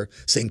still there.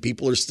 Same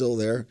people are still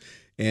there.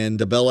 And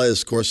DeBella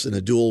is, of course, in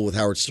a duel with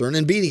Howard Stern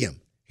and beating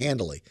him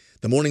handily.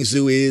 The Morning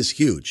Zoo is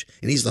huge,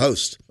 and he's the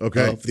host of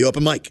the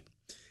open mic.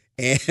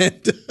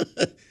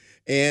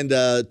 And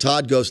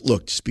Todd goes,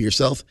 look, just be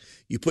yourself.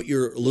 You put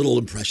your little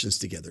impressions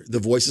together. The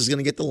voice is going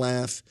to get the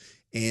laugh,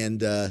 and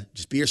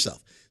just be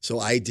yourself.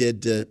 So I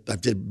did a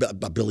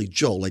Billy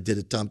Joel. I did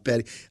a Tom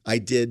Petty. I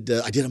did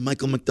a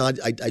Michael McDonald.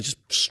 I just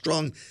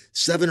strung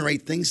 7 or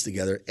 8 things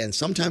together, and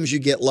sometimes you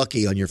get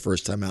lucky on your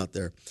first time out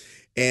there.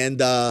 And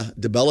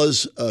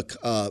DeBella's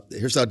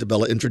here's how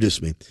DeBella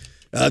introduced me.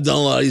 I've done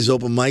a lot of these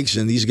open mics,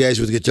 and these guys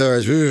with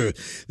guitars,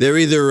 they're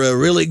either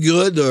really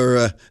good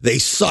or they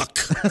suck.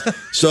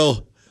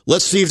 So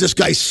let's see if this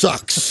guy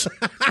sucks.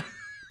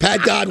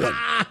 Pat Godwin.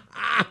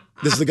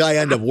 This is the guy I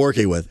end up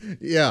working with.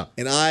 Yeah.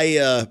 And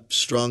I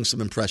strung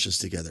some impressions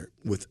together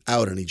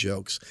without any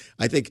jokes.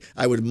 I think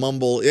I would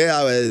mumble,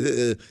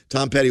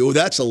 Tom Petty, oh,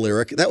 that's a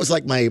lyric. That was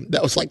like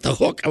the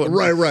hook.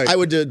 Right. I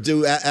would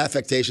do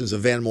affectations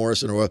of Van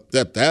Morrison or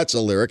that's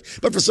a lyric.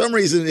 But for some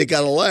reason, it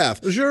got a laugh.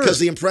 Sure. Because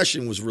the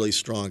impression was really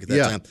strong at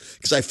that time.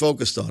 Because I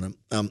focused on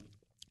him.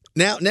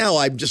 Now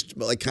I'm just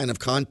like kind of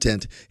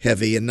content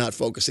heavy and not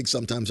focusing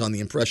sometimes on the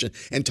impression.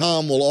 And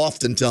Tom will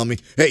often tell me,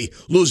 "Hey,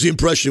 lose the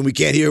impression. We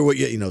can't hear what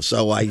you know."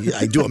 So I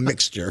do a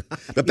mixture.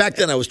 But back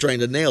then I was trying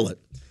to nail it.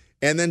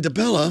 And then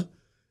DeBella,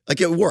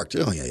 like it worked.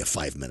 Oh yeah,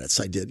 5 minutes.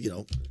 I did,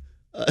 and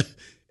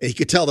he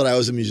could tell that I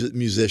was a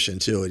musician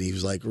too. And he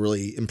was like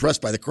really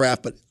impressed by the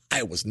craft, but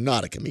I was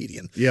not a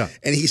comedian. Yeah.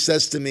 And he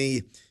says to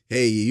me,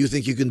 "Hey, you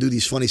think you can do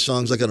these funny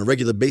songs like on a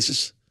regular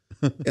basis?"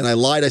 And I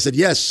lied. I said,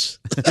 yes.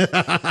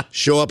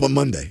 Show up on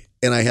Monday.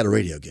 And I had a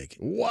radio gig.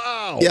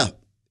 Wow. Yeah.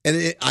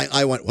 And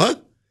I went,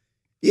 what?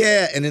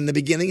 Yeah. And in the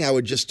beginning, I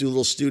would just do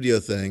little studio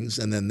things.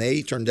 And then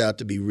they turned out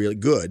to be really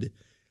good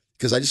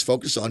because I just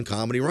focused on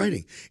comedy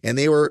writing. And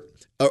they were,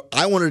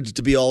 I wanted it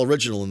to be all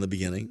original in the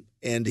beginning.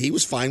 And he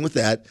was fine with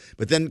that.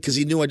 But then, because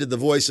he knew I did the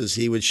voices,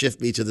 he would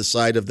shift me to the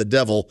side of the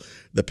devil,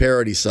 the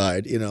parody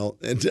side,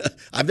 And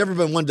I've never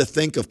been one to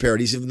think of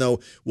parodies, even though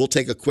we'll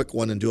take a quick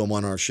one and do them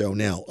on our show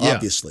now,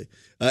 obviously.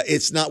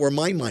 It's not where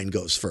my mind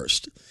goes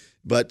first.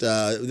 But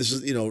this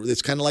is,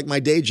 it's kind of like my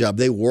day job.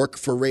 They work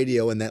for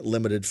radio in that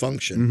limited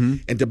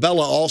function. And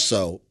DeBella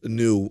also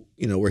knew,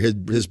 where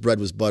his bread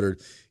was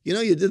buttered.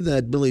 You did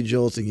that Billy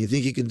Joel thing. You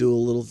think you can do a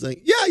little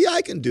thing? Yeah,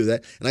 I can do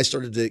that. And I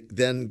started to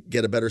then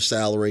get a better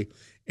salary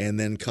and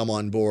then come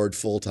on board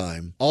full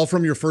time. All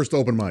from your first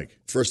open mic?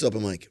 First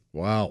open mic.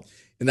 Wow.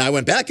 And I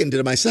went back and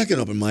did my second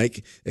open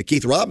mic that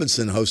Keith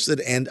Robinson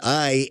hosted, and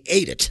I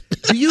ate it.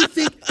 Do you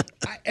think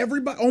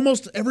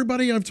almost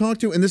everybody I've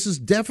talked to, and this is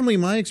definitely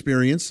my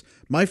experience,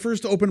 my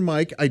first open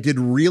mic, I did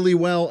really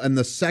well, and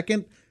the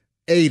second,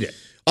 ate it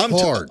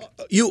hard.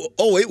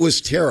 It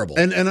was terrible.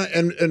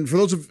 And for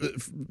those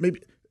of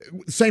maybe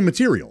same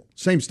material,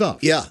 same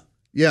stuff.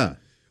 Yeah.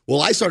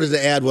 Well, I started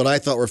to add what I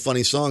thought were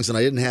funny songs, and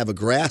I didn't have a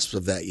grasp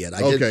of that yet.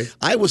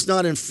 I was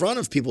not in front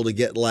of people to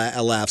get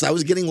laughs. I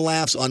was getting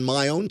laughs on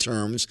my own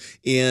terms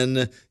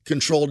in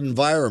controlled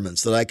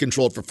environments that I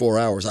controlled for 4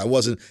 hours. I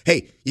wasn't,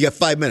 hey, you got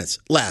 5 minutes,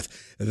 laugh.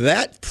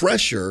 That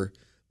pressure,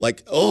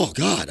 like, oh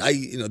God,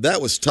 that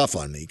was tough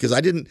on me because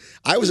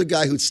I was a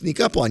guy who'd sneak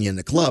up on you in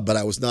the club, but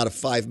I was not a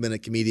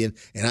 5-minute comedian,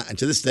 and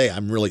to this day,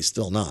 I'm really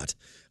still not.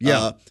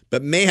 Yeah.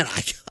 But man,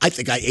 I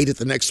think I ate it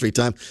the next 3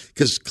 times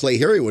because Clay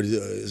Harry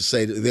would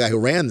say, the guy who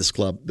ran this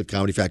club, the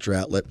Comedy Factory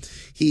outlet,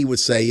 he would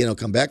say,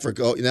 come back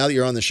now that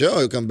you're on the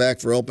show, come back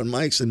for open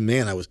mics. And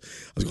man, I was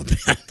going,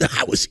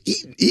 I was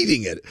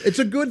eating it. It's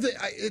a good thing.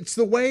 It's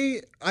the way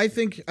I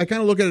think, I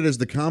kind of look at it as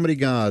the comedy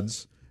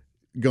gods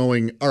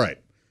going, all right,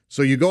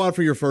 so you go out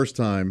for your first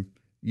time,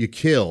 you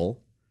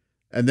kill,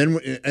 and then,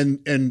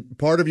 and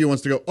part of you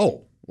wants to go,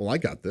 oh, well, I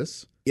got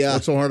this. Yeah.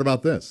 What's so hard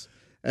about this?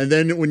 And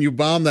then when you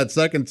bomb that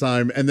second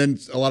time, and then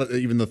a lot of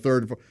even the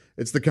third,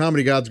 it's the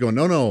comedy gods going,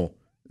 no,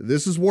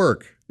 this is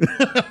work.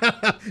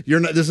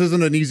 This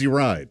isn't an easy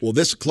ride. Well,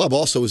 this club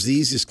also was the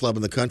easiest club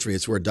in the country.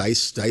 It's where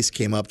Dice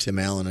came up, Tim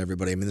Allen,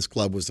 everybody. I mean, this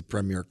club was the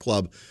premier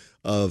club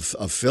of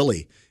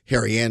Philly.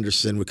 Harry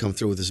Anderson would come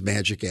through with his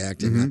magic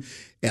act. And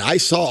I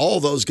saw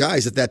all those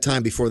guys at that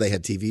time before they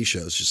had TV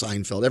shows.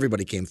 Seinfeld,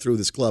 everybody came through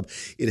this club.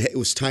 It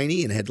was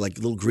tiny and had like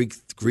little Greek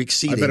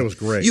seating. I bet it was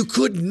great.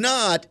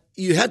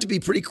 You had to be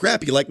pretty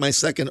crappy, like my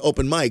second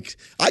open mic.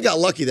 I got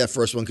lucky that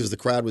first one because the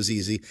crowd was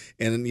easy.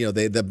 And,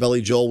 the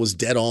Billy Joel was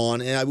dead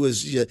on. And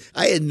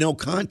I had no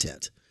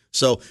content.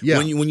 So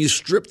when you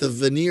strip the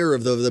veneer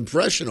of the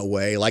impression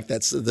away, like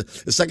that's the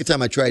second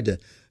time I tried to,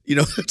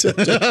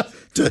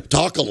 to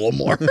talk a little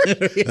more.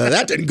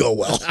 That didn't go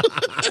well.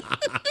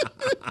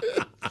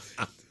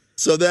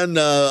 So then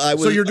I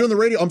was. So you're doing the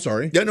radio? I'm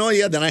sorry. Yeah, no,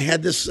 yeah. Then I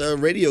had this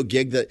radio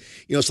gig that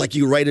it's like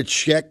you write a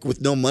check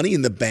with no money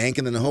in the bank,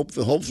 and then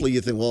hopefully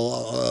you think,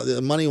 well, the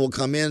money will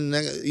come in.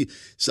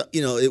 So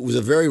it was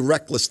a very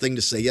reckless thing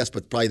to say yes,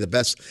 but probably the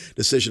best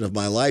decision of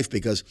my life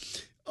because,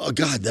 oh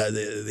God,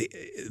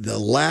 the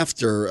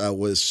laughter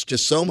was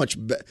just so much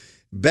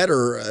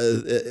better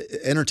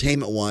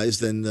entertainment-wise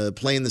than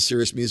playing the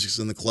serious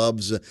music in the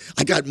clubs.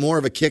 I got more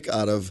of a kick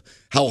out of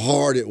how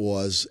hard it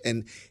was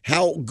and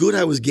how good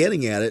I was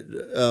getting at it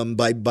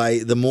by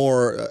the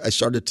more I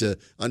started to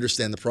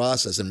understand the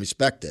process and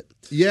respect it.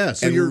 Yeah,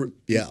 so you're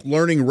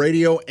learning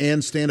radio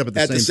and stand-up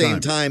at the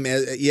same time.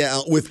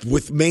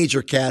 With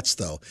major cats,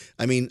 though.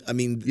 I mean,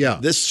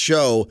 this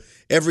show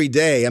every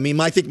day. I mean,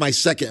 I think my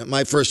second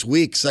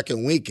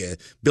week,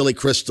 Billy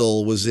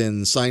Crystal was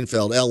in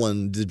Seinfeld,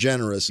 Ellen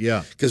DeGeneres.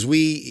 Yeah. Because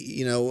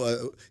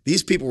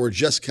these people were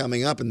just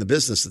coming up in the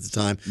business at the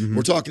time.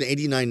 We're talking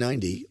 89,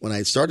 90 when I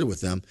had started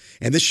with them.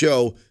 And this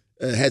show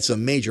had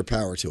some major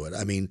power to it.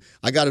 I mean,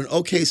 I got an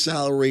okay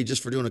salary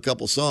just for doing a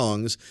couple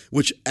songs,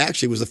 which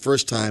actually was the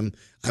first time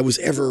I was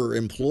ever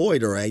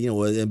employed or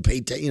and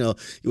paid. It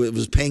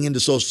was paying into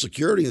Social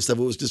Security and stuff.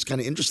 It was just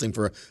kind of interesting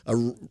for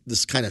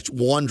this kind of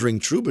wandering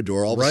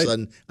troubadour. All of a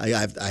sudden, I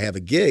have a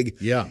gig.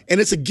 Yeah,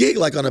 and it's a gig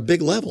like on a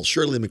big level.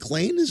 Shirley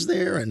MacLaine is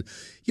there, and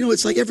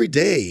it's like every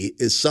day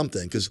is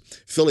something because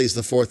Philly is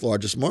the 4th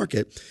largest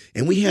market,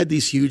 and we had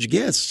these huge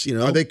guests.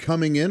 Are they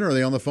coming in? Or are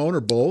they on the phone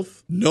or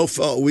both? No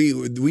phone.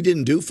 We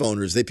didn't do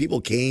phoners.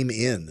 People came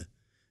in.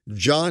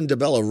 John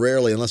DeBella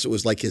rarely, unless it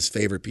was like his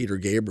favorite Peter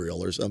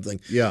Gabriel or something.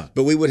 Yeah.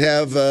 But we would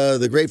have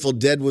the Grateful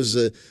Dead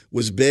was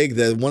big.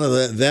 One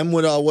of them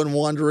would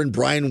wander in.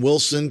 Brian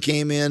Wilson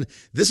came in.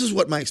 This is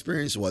what my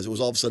experience was. It was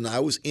all of a sudden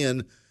I was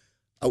in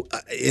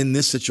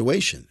this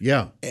situation.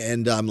 Yeah.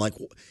 And I'm like,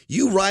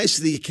 you rise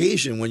to the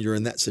occasion when you're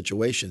in that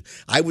situation.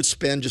 I would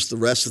spend just the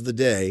rest of the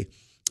day.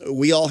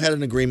 We all had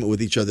an agreement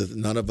with each other that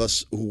none of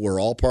us who were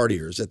all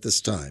partiers at this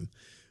time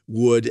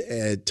would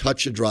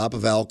touch a drop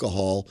of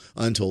alcohol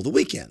until the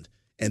weekend.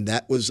 And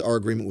that was our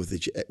agreement with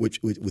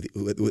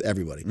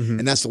everybody.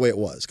 And that's the way it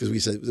was because we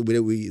said,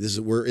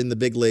 we're in the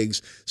big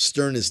leagues.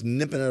 Stern is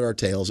nipping at our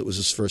tails. It was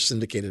his first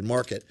syndicated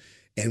market.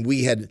 And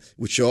we'd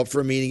show up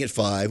for a meeting at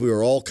 5. We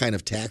were all kind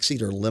of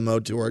taxied or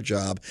limoed to our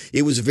job.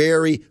 It was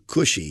very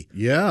cushy.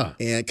 Yeah.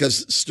 And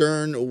because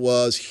Stern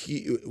was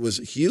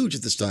huge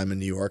at this time in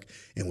New York,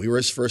 and we were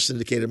his first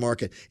syndicated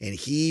market, and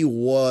he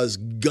was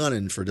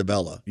gunning for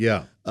DeBella.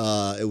 Yeah.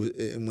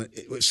 The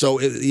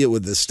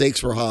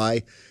stakes were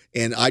high,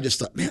 And I just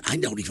thought, man, I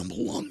don't even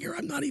belong here.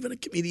 I'm not even a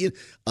comedian.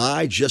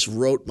 I just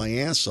wrote my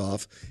ass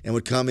off and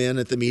would come in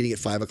at the meeting at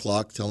 5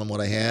 o'clock, tell him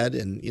what I had.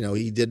 And,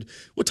 he did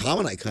what Tom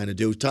and I kind of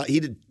do.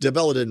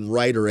 DeBella didn't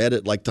write or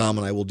edit like Tom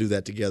and I will do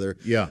that together.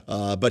 Yeah.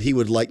 But he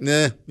would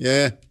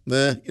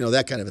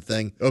that kind of a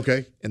thing.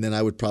 Okay. And then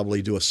I would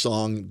probably do a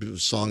song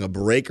a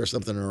break or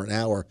something, or an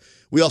hour.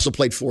 We also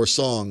played 4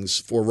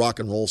 rock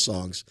and roll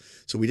songs.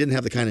 So we didn't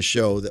have the kind of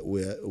show that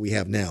we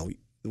have now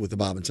with the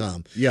Bob and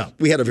Tom. Yeah.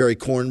 We had a very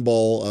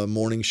cornball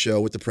morning show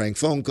with the prank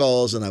phone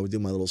calls, and I would do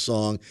my little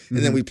song. And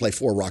then we'd play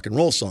 4 rock and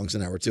roll songs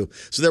an hour too.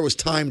 So there was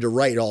time to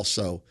write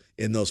also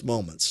in those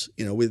moments.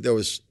 There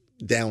was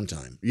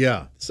downtime.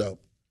 Yeah. So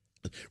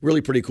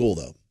really pretty cool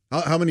though.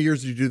 How many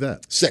years did you do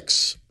that?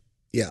 6.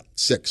 Yeah,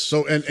 6.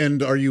 So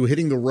and are you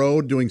hitting the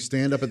road doing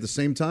stand up at the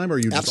same time, or are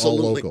you just all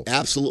local?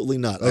 Absolutely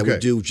not. Okay.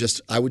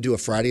 I would do a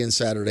Friday and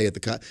Saturday at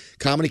the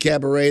Comedy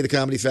Cabaret, the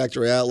Comedy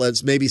Factory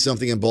outlets, maybe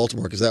something in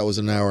Baltimore because that was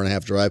an hour and a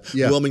half drive.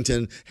 Yeah.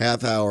 Wilmington,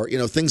 half hour,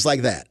 things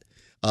like that.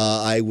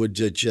 I would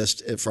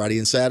just Friday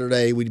and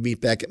Saturday we'd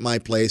meet back at my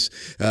place.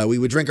 We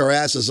would drink our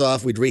asses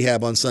off. We'd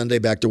rehab on Sunday,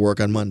 back to work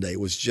on Monday. It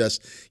was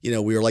just we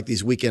were like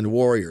these weekend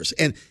warriors.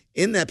 And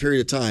in that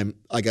period of time,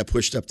 I got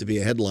pushed up to be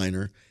a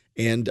headliner.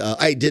 And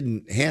I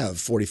didn't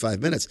have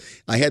 45 minutes.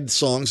 I had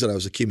songs that I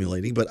was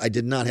accumulating, but I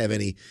did not have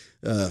any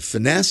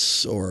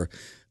finesse or,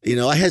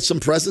 I had some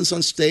presence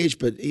on stage,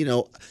 but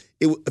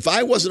if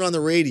I wasn't on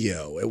the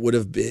radio, it would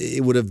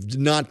have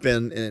not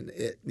been.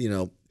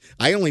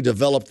 I only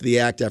developed the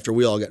act after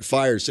we all got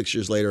fired 6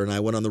 years later, and I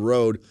went on the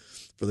road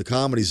for the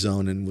Comedy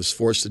Zone and was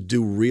forced to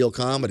do real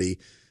comedy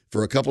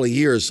for a couple of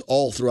years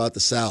all throughout the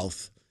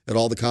South at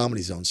all the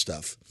Comedy Zone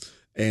stuff.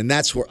 And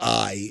that's where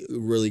I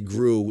really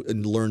grew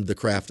and learned the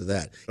craft of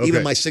that. Okay.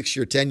 Even my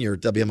 6-year tenure at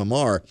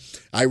WMMR,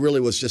 I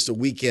really was just a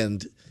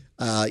weekend,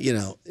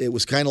 it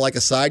was kind of like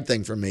a side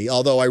thing for me.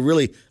 Although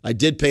I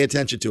did pay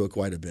attention to it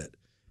quite a bit,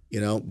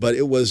 but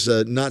it was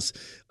not,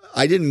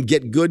 I didn't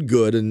get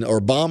good or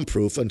bomb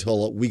proof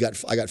until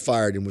I got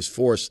fired and was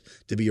forced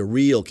to be a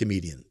real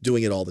comedian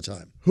doing it all the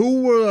time.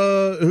 Who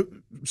were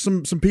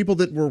some people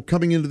that were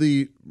coming into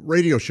the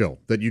radio show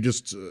that you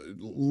just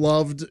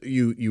loved,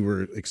 you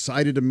were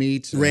excited to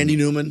meet? Randy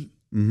Newman,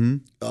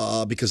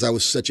 because I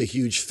was such a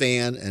huge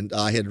fan, and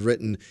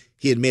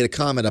he had made a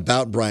comment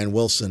about Brian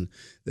Wilson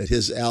that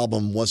his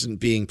album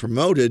wasn't being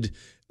promoted.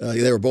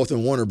 They were both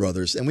in Warner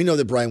Brothers, and we know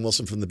that Brian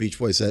Wilson from the Beach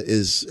Boys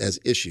has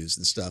issues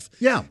and stuff.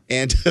 Yeah.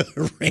 And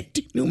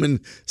Randy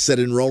Newman said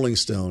in Rolling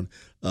Stone,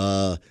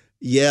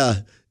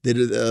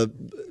 they're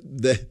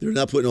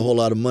not putting a whole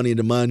lot of money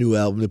into my new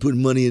album. They're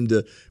putting money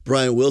into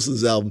Brian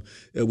Wilson's album,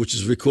 which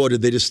is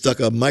recorded. They just stuck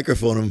a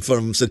microphone in front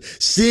of him and said,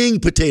 "Sing,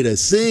 potato,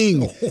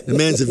 sing." The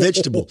man's a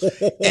vegetable.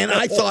 And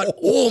I thought,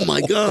 oh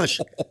my gosh.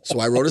 So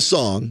I wrote a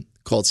song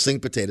called Sing,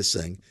 Potato,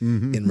 Sing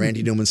in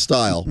Randy Newman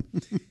style.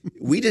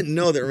 We didn't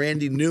know that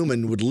Randy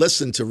Newman would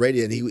listen to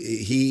radio, and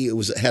he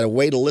had a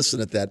way to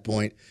listen at that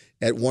point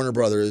at Warner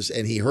Brothers,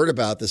 and he heard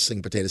about this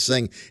Sing, Potato,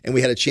 Sing, and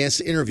we had a chance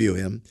to interview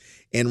him.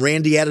 And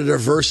Randy added a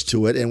verse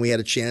to it, and we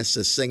had a chance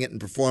to sing it and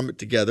perform it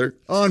together.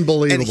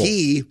 Unbelievable. And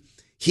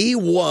he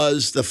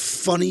was the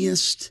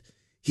funniest.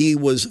 He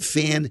was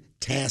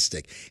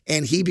fantastic.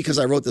 And because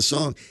I wrote the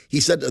song,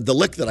 he said the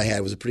lick that I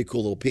had was a pretty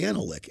cool little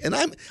piano lick. And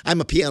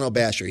I'm a piano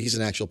basher. He's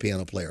an actual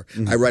piano player.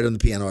 I write on the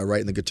piano. I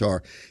write on the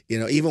guitar.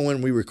 Even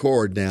when we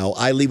record now,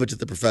 I leave it to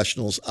the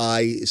professionals.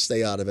 I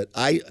stay out of it.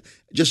 I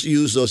just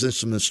use those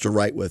instruments to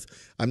write with.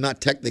 I'm not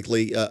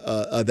technically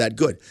that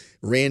good.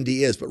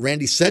 Randy is. But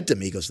Randy said to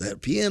me, he goes,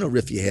 "That piano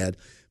riff you had,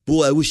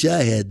 boy, I wish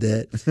I had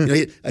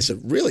that." I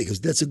said, "Really?" He goes,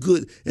 that's a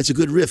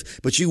good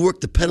riff, but you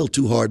work the pedal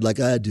too hard like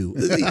I do."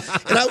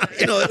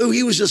 And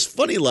he was just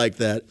funny like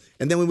that.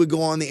 And then we would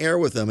go on the air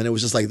with him, and it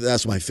was just like,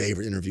 that's my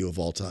favorite interview of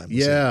all time.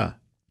 Yeah.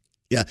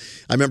 Yeah,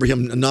 I remember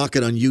him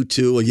knocking on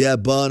U2. Yeah,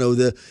 Bono.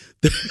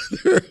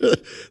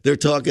 They're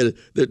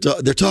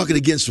talking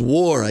against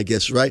war, I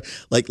guess, right?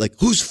 Like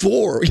who's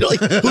for?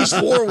 Who's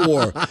for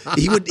war?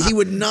 He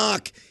would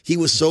knock. He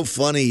was so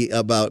funny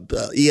about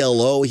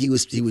ELO. He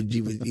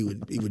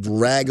would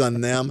rag on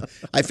them.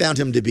 I found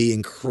him to be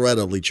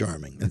incredibly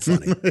charming and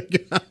funny.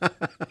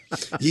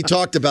 He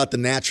talked about The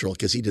Natural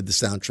because he did the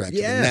soundtrack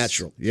to The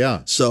Natural.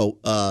 Yeah. So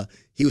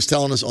he was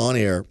telling us on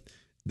air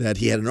that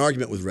he had an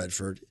argument with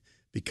Redford.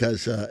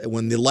 Because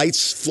when the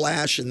lights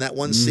flash in that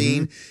one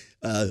scene,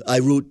 I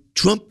wrote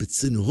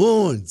trumpets and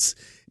horns,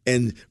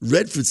 and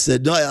Redford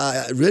said, "No."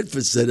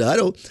 Redford said, "I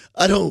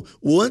don't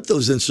want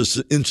those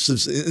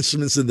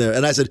instruments in there."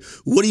 And I said,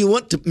 "What do you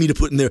want me to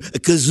put in there? A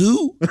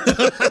kazoo?"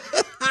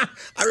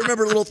 I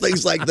remember little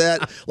things like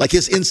that, like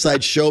his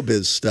inside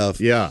showbiz stuff.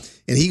 Yeah.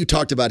 And he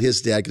talked about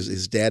his dad because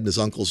his dad and his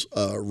uncles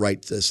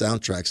write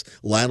soundtracks.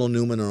 Lionel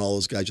Newman and all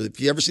those guys. If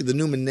you ever see the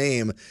Newman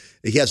name,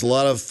 he has a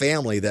lot of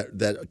family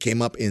that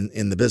came up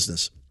in the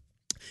business.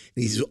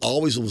 And he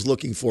always was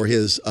looking for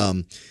his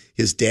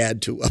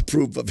dad to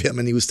approve of him.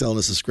 And he was telling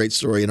us this great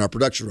story in our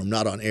production room,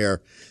 not on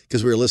air,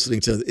 because we were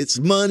listening to "It's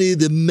Money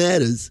That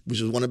Matters,"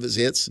 which was one of his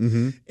hits.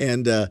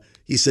 And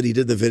he said he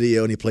did the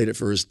video and he played it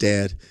for his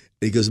dad.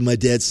 He goes, "My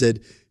dad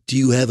said, do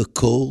you have a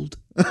cold?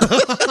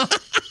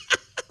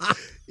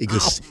 He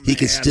goes, he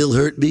can still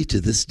hurt me to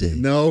this day.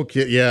 No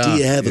kid. Yeah. Do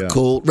you have a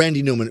cold?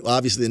 Randy Newman,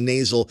 obviously the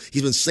nasal,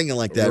 he's been singing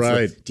like that.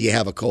 Right. Do you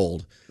have a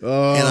cold?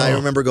 Oh. And I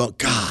remember going,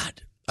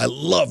 God, I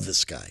love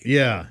this guy.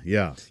 Yeah.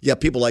 Yeah,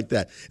 people like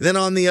that. And then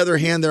on the other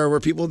hand, there were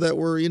people that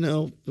were,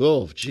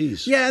 oh,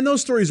 geez. Yeah, and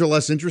those stories are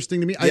less interesting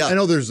to me. Yeah. I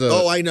know there's a.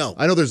 Oh, I know.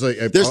 I know there's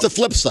there's the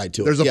flip side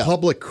to it. There's a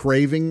public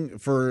craving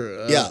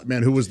for,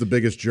 man, who was the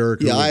biggest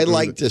jerk? Yeah, I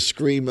like to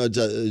scream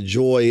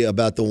joy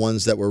about the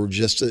ones that were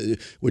just,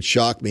 would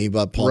shock me,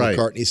 about Paul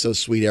McCartney, so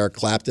sweet, Eric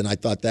Clapton. I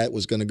thought that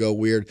was going to go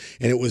weird.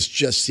 And he was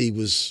just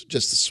the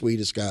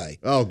sweetest guy.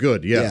 Oh,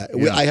 good. Yeah.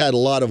 I had a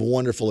lot of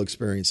wonderful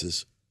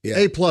experiences. Yeah.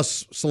 A+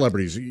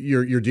 celebrities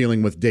you're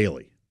dealing with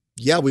daily.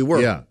 Yeah, we were.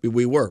 Yeah.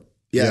 We were.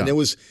 Yeah, and it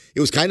was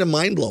kind of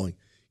mind-blowing.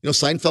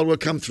 Seinfeld would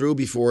come through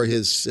before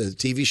his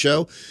TV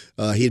show.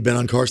 He had been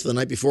on Carson the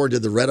night before,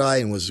 did the red eye,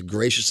 and was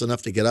gracious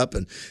enough to get up.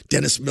 And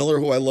Dennis Miller,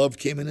 who I loved,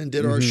 came in and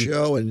did our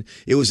show. And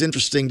it was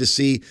interesting to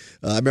see.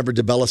 I remember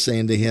DeBella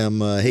saying to him,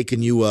 hey,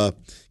 can you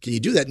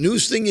do that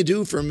news thing you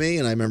do for me?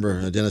 And I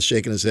remember Dennis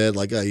shaking his head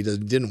like he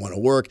didn't want to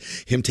work.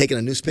 Him taking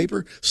a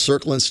newspaper,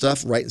 circling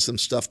stuff, writing some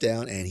stuff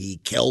down, and he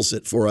kills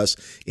it for us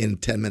in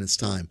 10 minutes'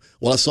 time.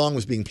 While a song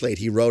was being played,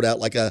 he wrote out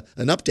like an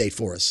update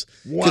for us.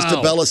 Wow. Because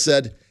DeBella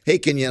said, hey,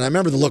 can you? And I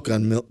remember the look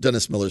on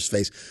Dennis Miller's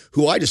face,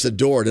 who I just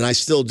adored, and I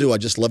still do. I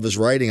just love his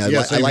writing. I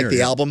like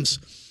the albums,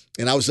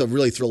 and I was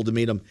really thrilled to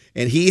meet him.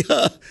 And he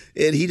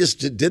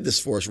just did this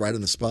for us right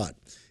on the spot.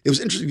 It was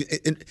interesting.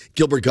 And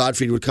Gilbert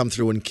Gottfried would come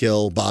through and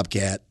kill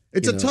Bobcat.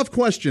 It's a tough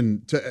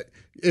question to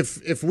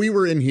if we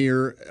were in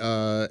here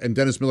and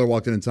Dennis Miller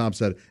walked in and Tom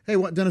said, "Hey,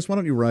 Dennis, why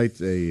don't you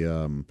write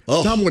a?"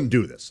 Tom wouldn't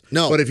do this.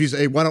 No, but if he's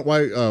hey, why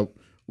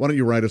don't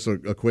you write us a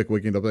quick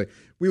weekend update?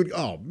 We would,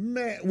 oh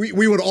man,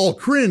 we would all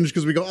cringe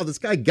because we go, oh, this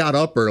guy got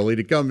up early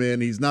to come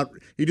in. He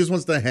just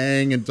wants to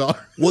hang and talk.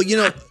 Well,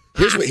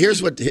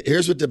 here's what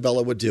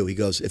DeBella would do. He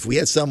goes, if we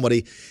had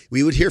somebody,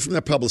 we would hear from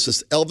their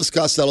publicist, Elvis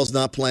Costello's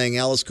not playing,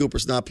 Alice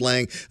Cooper's not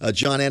playing,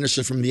 John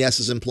Anderson from Yes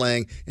isn't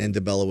playing, and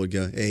DeBella would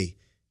go, hey,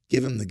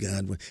 give him the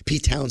Godwin.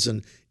 Pete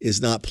Townsend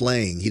is not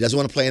playing. He doesn't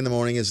want to play in the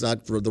morning. It's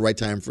not for the right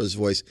time for his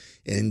voice.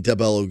 And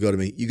DeBella would go to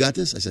me, you got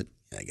this? I said,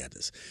 I got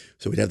this.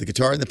 So we'd have the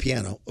guitar and the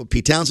piano.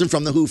 Pete Townsend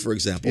from The Who, for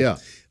example. Yeah.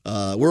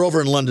 We're over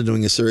in London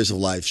doing a series of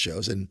live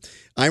shows, and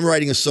I'm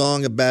writing a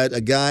song about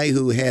a guy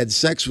who had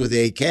sex with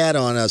a cat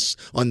on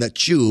the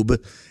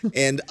tube.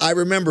 And I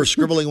remember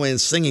scribbling away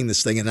and singing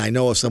this thing, and I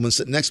know if someone's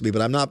sitting next to me,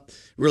 but I'm not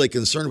really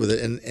concerned with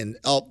it. And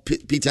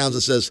Pete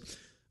Townsend says,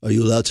 are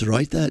you allowed to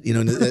write that?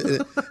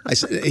 I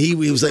said he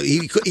was like,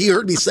 he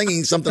heard me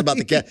singing something about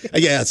the cat.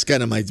 Yeah, it's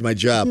kind of my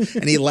job.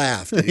 And he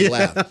laughed.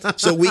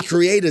 So we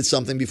created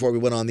something before we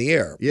went on the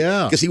air.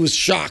 Yeah, because he was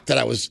shocked that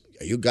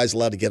are you guys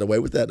allowed to get away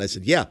with that? And I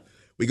said, yeah.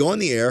 We go on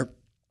the air,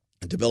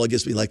 and DeBella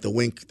gives me like the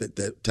wink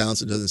that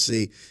Townsend doesn't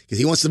see because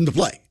he wants them to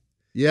play.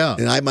 Yeah.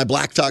 And I have my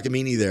black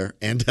Takamine there.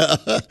 And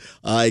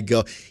I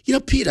go,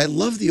 Pete, I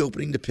love the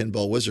opening to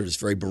Pinball Wizard. It's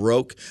very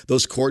Baroque.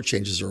 Those chord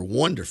changes are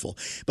wonderful.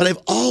 But I've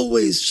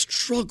always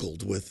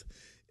struggled with,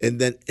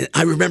 and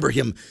I remember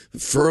him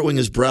furrowing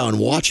his brow and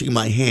watching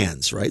my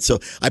hands, right? So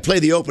I play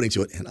the opening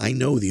to it, and I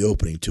know the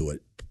opening to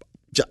it.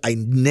 I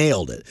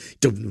nailed it.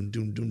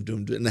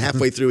 And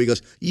halfway through, he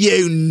goes,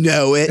 you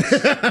know it.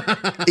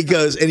 He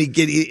goes, and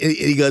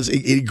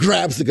he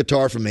grabs the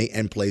guitar from me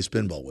and plays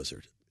Pinball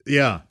Wizard.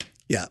 Yeah.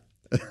 Yeah.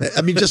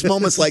 I mean, just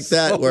moments like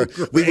that where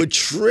great.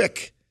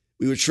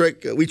 we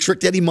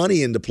tricked Eddie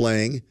Money into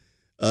playing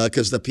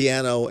because the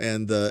piano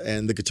and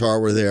the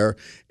guitar were there,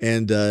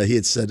 and he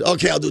had said,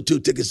 "Okay, I'll do 2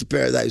 tickets to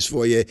Paradise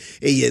for you.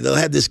 Hey, they'll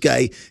have this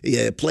guy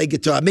play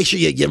guitar. Make sure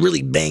you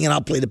really bang, and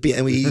I'll play the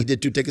piano." And he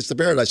did 2 tickets to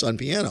Paradise on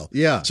piano.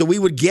 Yeah. So we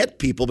would get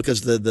people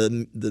because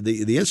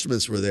the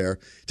instruments were there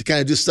to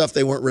kind of do stuff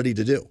they weren't ready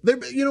to do.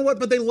 You know what?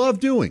 But they love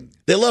doing.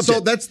 They loved it.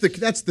 So that's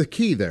the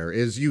key. There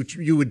is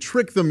you would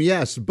trick them,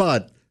 yes,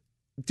 but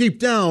deep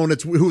down,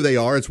 it's who they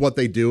are. It's what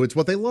they do. It's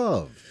what they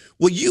love.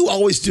 Well, you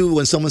always do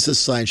when someone says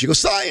science. You go,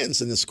 science.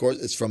 And this, of course,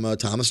 it's from a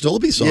Thomas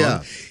Dolby song.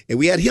 Yeah. And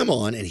we had him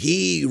on, and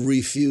he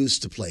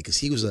refused to play because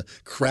he was a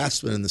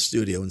craftsman in the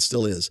studio and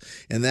still is.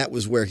 And that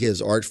was where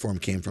his art form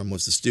came from,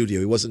 was the studio.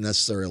 He wasn't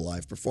necessarily a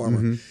live performer.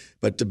 Mm-hmm.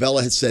 But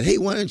DeBella had said, hey,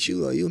 why don't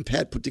you and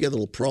Pat put together a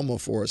little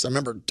promo for us? I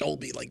remember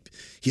Dolby,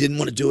 he didn't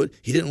want to do it.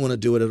 He didn't want to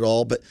do it at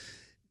all. But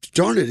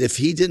darn it, if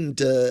we didn't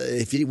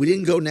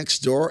go next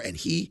door and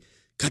he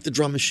got the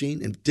drum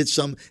machine and did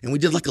some, and we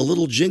did like a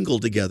little jingle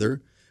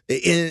together.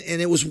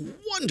 And it was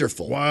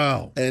wonderful.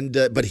 Wow. And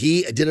but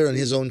he did it on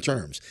his own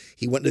terms.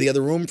 He went to the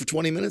other room for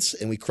 20 minutes,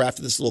 and we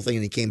crafted this little thing,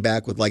 and he came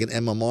back with like an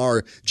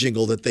MMR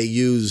jingle that they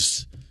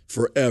used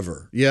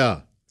forever.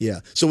 Yeah. Yeah.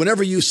 So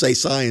whenever you say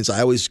science,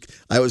 I always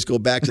go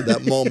back to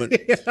that moment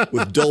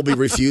with Dolby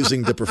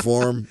refusing to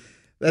perform.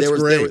 That's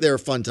great. They were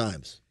fun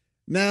times.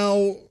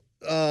 Now,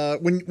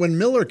 when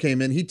Miller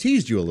came in, he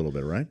teased you a little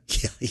bit, right?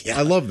 Yeah.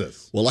 I love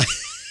this. Well,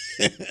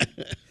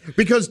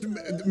 because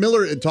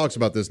Miller talks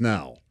about this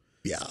now.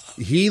 Yeah.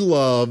 He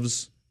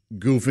loves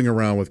goofing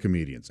around with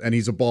comedians, and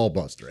he's a ball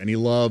buster, and he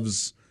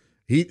loves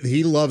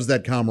He loves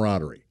that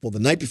camaraderie. Well, the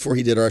night before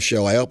he did our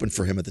show, I opened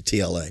for him at the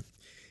TLA.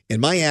 And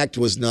my act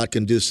was not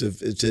conducive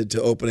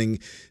to opening.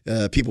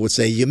 People would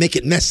say, you make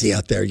it messy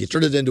out there. You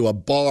turn it into a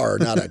bar,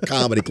 not a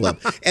comedy club.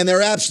 And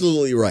they're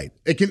absolutely right.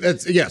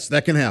 Yes,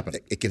 that can happen.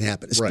 It can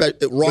happen. Right.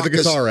 With a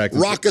guitar act.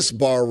 Raucous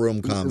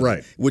barroom comedy.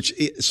 Right.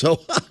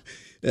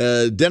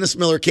 Dennis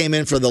Miller came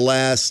in for the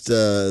last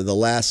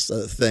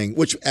thing,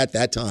 which at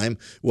that time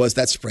was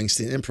that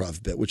Springsteen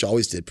improv bit, which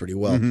always did pretty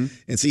well. Mm-hmm.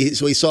 And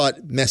so he saw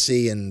it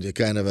messy and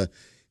kind of a.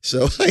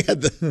 So I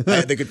had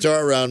the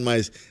guitar around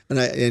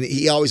and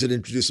he always would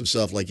introduce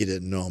himself like you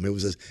didn't know him. It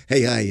was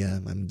hey, hi,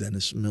 I'm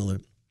Dennis Miller.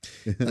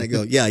 And I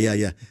go,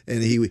 yeah.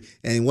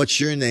 And what's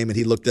your name? And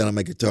he looked down at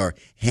my guitar,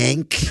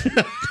 Hank.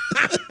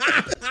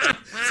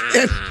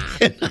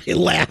 and I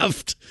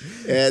laughed.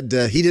 And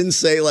he didn't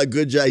say like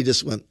good job. He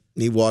just went.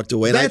 He walked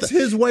away. That's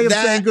his way of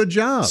saying good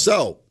job.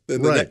 So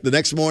the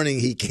next morning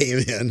he came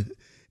in.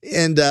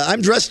 And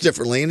I'm dressed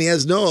differently, and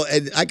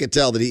and I could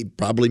tell that he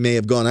probably may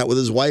have gone out with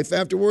his wife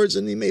afterwards,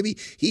 and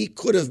he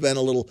could have been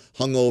a little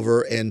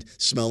hungover and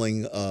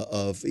smelling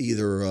of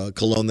either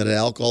cologne that had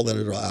alcohol than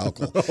had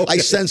alcohol. Okay. I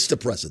sensed a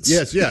presence.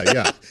 Yes,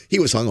 yeah. He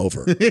was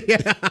hungover,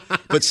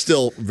 but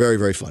still very,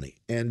 very funny.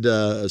 And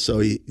so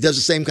he does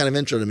the same kind of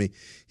intro to me.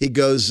 He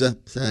goes,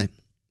 "Hi,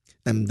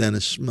 I'm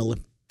Dennis Miller."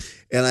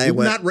 And I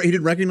went, he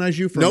didn't recognize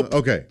you from? Nope.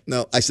 Okay.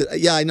 No, I said,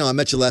 "Yeah, I know. I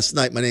met you last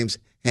night. My name's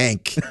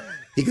Hank."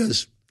 He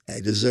goes, I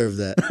deserve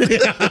that.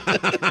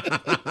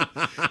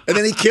 And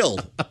then he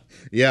killed.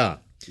 Yeah.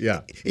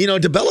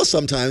 DeBella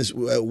sometimes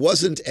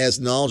wasn't as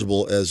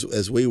knowledgeable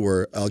as we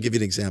were. I'll give you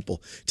an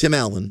example. Tim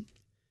Allen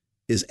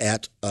is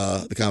at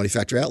the Comedy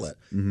Factory Outlet.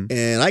 Mm-hmm.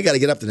 And I got to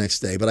get up the next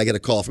day, but I get a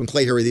call from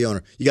Clay Hurry, the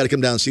owner. You got to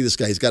come down and see this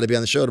guy. He's got to be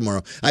on the show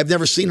tomorrow. I've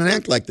never seen an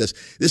act like this.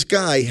 This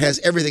guy has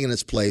everything in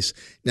its place.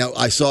 Now,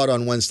 I saw it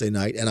on Wednesday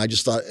night, and I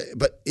just thought,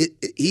 but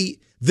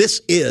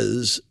this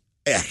is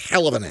a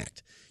hell of an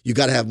act. You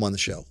got to have him on the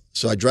show.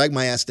 So I drag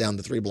my ass down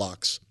the 3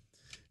 blocks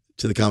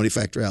to the Comedy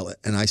Factory Outlet,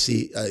 and I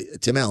see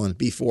Tim Allen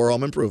before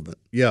Home Improvement.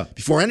 Yeah.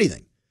 Before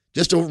anything.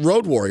 Just a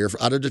road warrior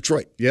out of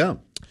Detroit. Yeah.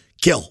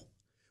 Kill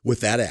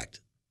with that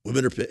act.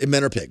 Men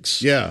are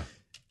pigs. Yeah.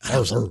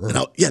 All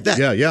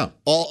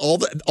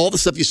the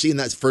stuff you see in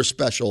that first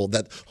special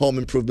that Home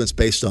Improvement's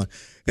based on.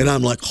 And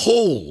I'm like,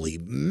 holy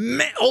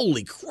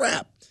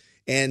crap.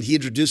 And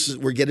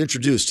we're getting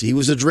introduced. He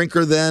was a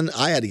drinker then.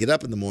 I had to get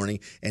up in the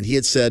morning, and he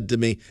had said to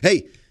me,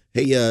 Hey,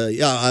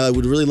 I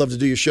would really love to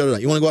do your show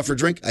tonight. You want to go out for a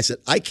drink? I said,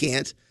 I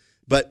can't,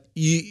 but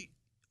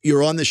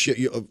you're on the show.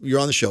 You're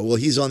on the show. Well,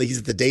 he's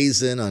at the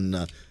Days Inn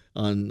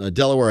on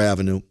Delaware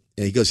Avenue.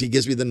 And he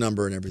gives me the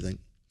number and everything.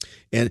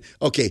 And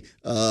okay,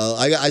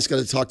 I just got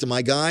to talk to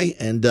my guy,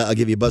 and I'll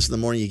give you a buzz in the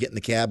morning. You get in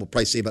the cab. We'll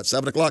probably see you about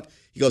 7:00.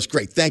 He goes,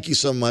 great. Thank you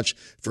so much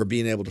for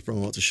being able to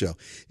promote the show.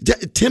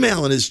 Tim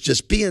Allen is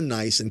just being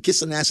nice and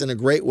kissing ass in a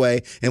great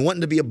way and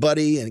wanting to be a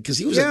buddy, and because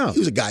he was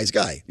a guy's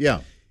guy. Yeah.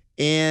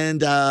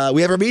 And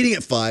we have our meeting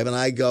at 5, and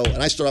I go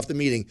and I start off the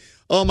meeting.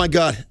 Oh my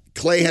God,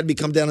 Clay had me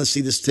come down and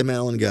see this Tim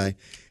Allen guy.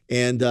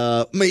 And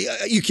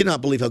you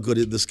cannot believe how good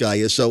this guy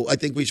is. So I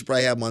think we should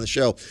probably have him on the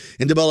show.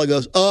 And DeBella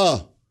goes,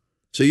 oh,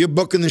 so you're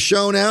booking the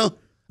show now?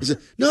 I said,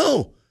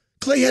 no.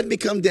 Clay had me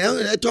come down,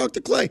 and I talked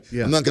to Clay.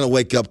 Yeah. I'm not going to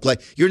wake up Clay.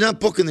 You're not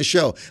booking the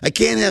show. I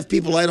can't have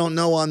people I don't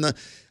know on the.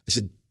 I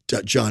said,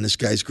 John, this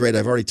guy's great.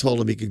 I've already told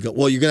him he could go.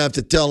 Well, you're going to have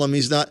to tell him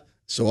he's not.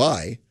 So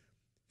I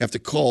have to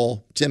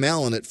call Tim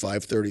Allen at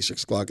 5:30,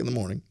 6 o'clock in the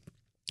morning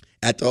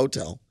at the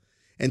hotel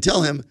and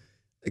tell him,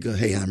 I go,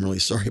 hey, I'm really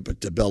sorry, but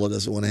DeBella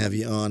doesn't want to have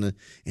you on.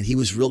 And he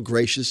was real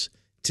gracious.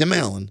 Tim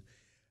Allen,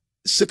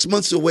 6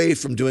 months away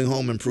from doing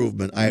Home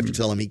Improvement, I have to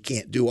tell him he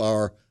can't do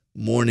our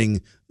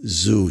morning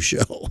zoo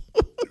show.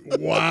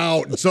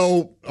 Wow.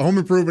 So Home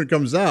Improvement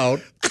comes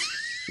out.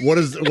 What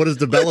does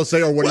DeBella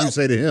say, or what do you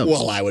say to him?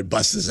 Well, I would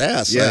bust his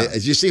ass. Yeah.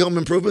 Did you see Home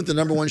Improvement, the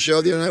 #1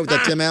 show the other night with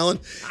that Tim Allen?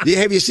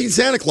 Have you seen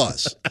Santa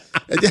Claus?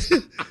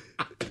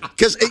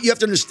 Because you have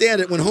to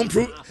understand it. When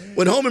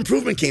Home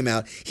Improvement came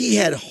out, he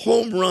had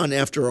home run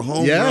after a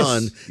home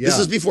run. Yeah. This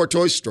is before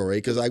Toy Story,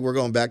 because we're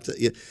going back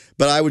to.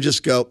 But I would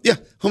just go,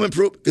 Home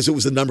Improvement, because it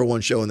was the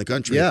 #1 show in the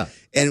country. Yeah.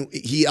 And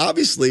he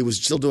obviously was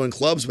still doing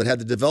clubs, but had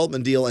the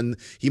development deal, and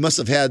he must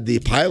have had the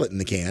pilot in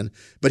the can.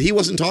 But he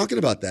wasn't talking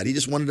about that. He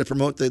just wanted to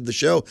promote the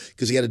show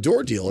because he had a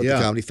door deal at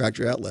the Comedy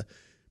Factory Outlet.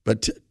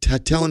 But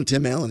telling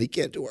Tim Allen he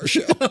can't do our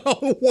show.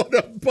 Oh, what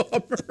a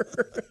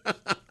bummer.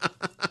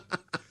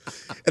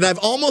 And I've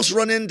almost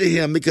run into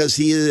him because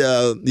he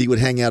would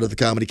hang out at the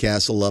Comedy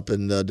Castle up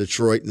in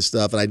Detroit and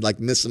stuff, and I'd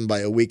miss him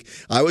by a week.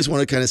 I always want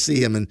to kind of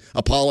see him and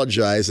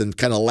apologize and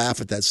kind of laugh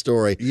at that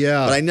story.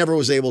 Yeah. But I never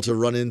was able to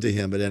run into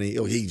him at any.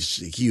 He's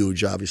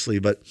huge, obviously,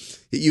 but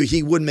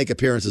he would make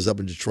appearances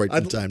up in Detroit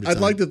from time to time. I'd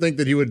like to think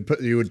that he would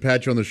pat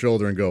you on the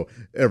shoulder and go,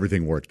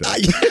 everything worked out.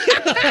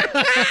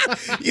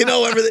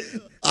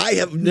 Everything. I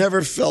have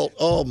never felt.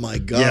 Oh my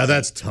God. Yeah,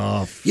 that's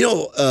tough.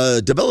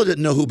 DeBella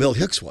didn't know who Bill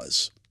Hicks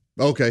was.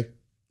 Okay.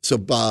 So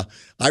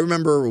I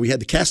remember we had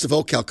the cast of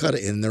Old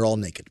Calcutta in, and they're all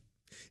naked.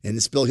 and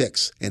it's Bill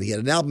Hicks. And he had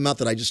an album out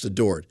that I just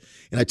adored.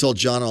 And I told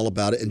John all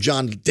about it, and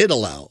John did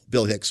allow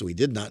Bill Hicks, who he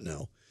did not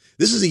know.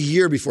 This is a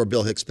year before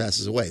Bill Hicks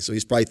passes away, so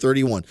he's probably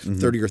 31,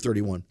 30 or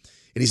 31.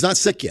 And he's not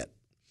sick yet.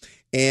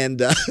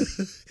 And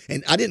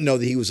and I didn't know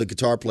that he was a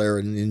guitar player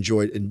and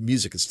enjoyed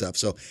music and stuff.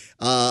 So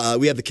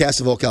we have the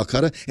cast of Oh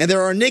Calcutta, and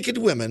there are naked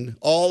women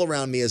all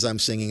around me as I'm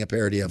singing a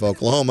parody of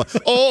Oklahoma.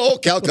 Oh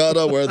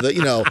Calcutta, where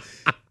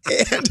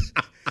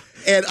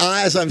and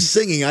as I'm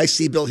singing, I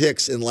see Bill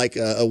Hicks in like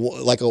a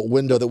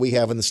window that we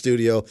have in the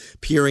studio,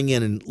 peering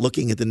in and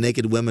looking at the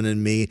naked women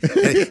and me.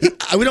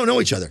 And we don't know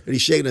each other, and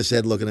he's shaking his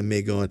head, looking at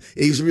me, going,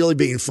 "He's really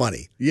being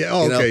funny." Yeah.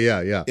 Oh, okay.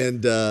 Yeah.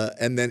 And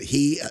then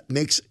he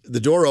makes the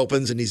door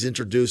opens and he's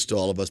introduced to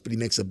all of us, but he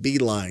makes a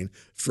beeline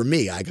for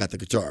me. I got the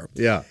guitar.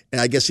 Yeah.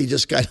 And I guess he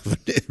just kind of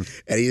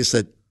and he just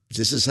said,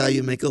 "This is how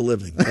you make a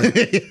living,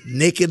 right?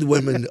 Naked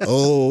women.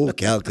 Oh,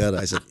 Calcutta."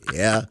 I said,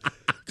 "Yeah,"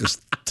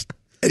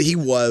 and he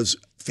was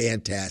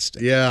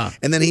fantastic. Yeah.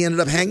 And then he ended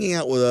up hanging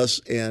out with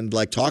us and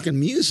like talking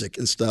music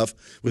and stuff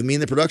with me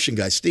and the production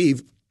guy,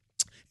 Steve.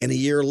 And a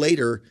year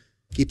later,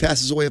 he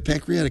passes away of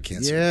pancreatic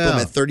cancer.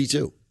 Yeah. At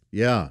 32.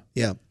 Yeah.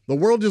 Yeah. The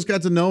world just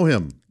got to know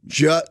him.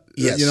 Yes.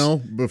 You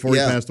know, before he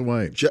passed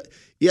away.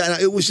 Yeah,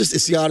 and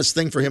it's the oddest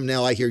thing for him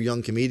now. I hear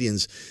young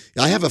comedians.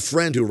 I have a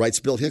friend who writes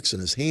Bill Hicks in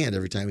his hand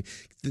every time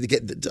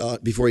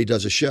before he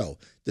does a show,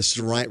 just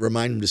to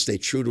remind him to stay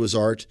true to his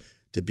art,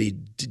 to be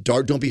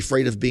dark. Don't be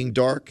afraid of being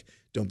dark.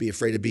 Don't be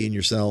afraid of being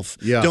yourself.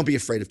 Yeah. Don't be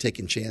afraid of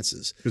taking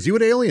chances. Because he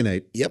would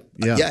alienate. Yep.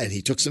 Yeah. And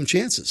he took some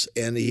chances.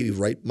 And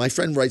my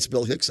friend writes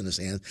Bill Hicks in his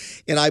hand.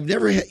 And I've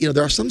never had,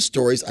 there are some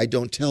stories I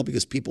don't tell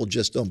because people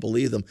just don't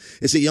believe them.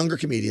 It's a younger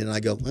comedian, and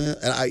I go, and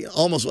I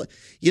almost, I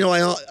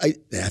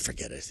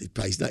forget it.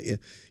 He's not,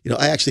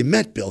 I actually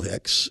met Bill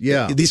Hicks.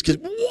 Yeah. These kids,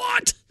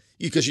 what?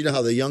 Because you know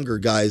how the younger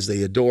guys,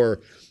 they adore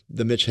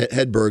the Mitch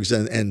Hedbergs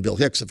and Bill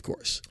Hicks, of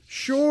course.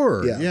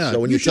 Sure. Yeah. So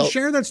when you should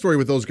share that story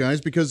with those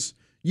guys because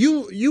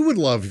you would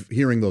love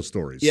hearing those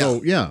stories. Yeah.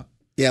 So, yeah.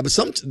 Yeah, but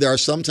there are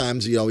some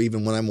times,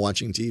 even when I'm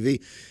watching TV,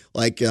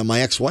 like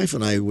my ex-wife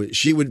and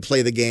she would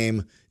play the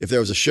game if there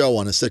was a show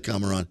on, a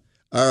sitcom or on.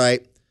 All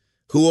right,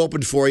 who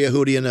opened for you?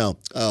 Who do you know?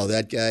 Oh,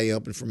 that guy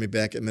opened for me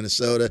back in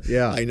Minnesota.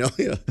 Yeah. I know.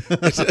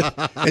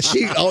 And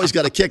she always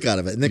got a kick out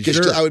of it. And then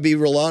Sure. I would be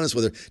real honest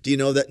with her. Do you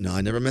know that? No, I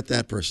never met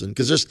that person.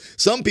 Because there's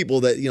some people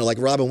that, like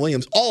Robin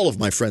Williams, all of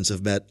my friends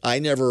have met. I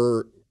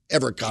never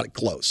ever got it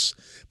close.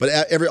 But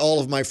all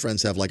of my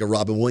friends have like a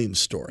Robin Williams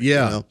story.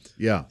 Yeah.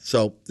 Yeah.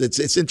 So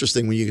it's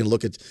interesting when you can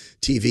look at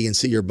TV and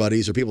see your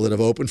buddies or people that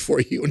have opened for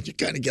you, and you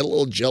kind of get a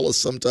little jealous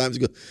sometimes.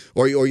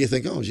 Or you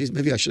think, oh, geez,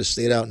 maybe I should have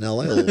stayed out in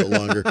L.A. a little bit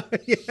longer.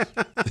 Yeah.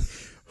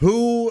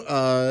 Who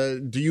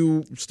do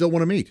you still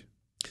want to meet?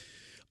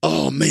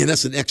 Oh, man,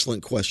 that's an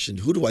excellent question.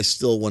 Who do I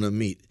still want to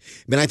meet?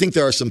 I mean, I think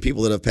there are some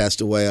people that have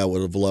passed away I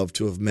would have loved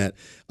to have met.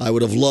 I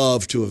would have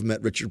loved to have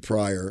met Richard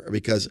Pryor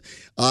because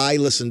I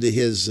listened to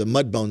his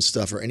Mudbone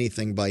stuff or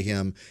anything by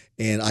him,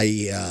 and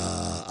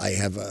I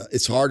have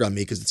it's hard on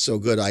me because it's so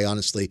good. I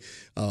honestly,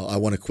 I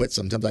want to quit.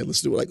 Sometimes I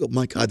listen to it. I go,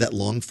 my God, that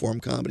long form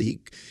comedy.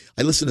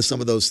 I listen to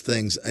some of those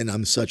things, and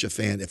I'm such a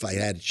fan. If I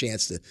had a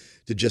chance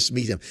to just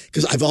meet him,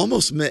 because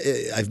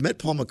I've met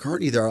Paul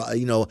McCartney there.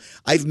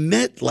 I've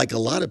met like a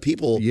lot of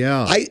people.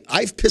 Yeah,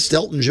 I've pissed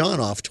Elton John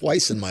off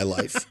twice in my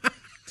life,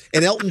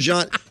 and Elton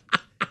John.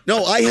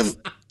 No, I have.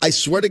 I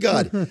swear to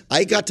God,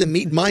 I got to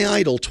meet my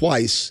idol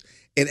twice.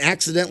 And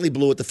accidentally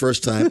blew it the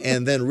first time,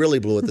 and then really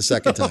blew it the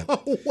second time.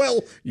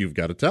 Well, you've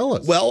got to tell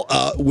us. Well,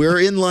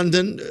 we're in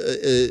London,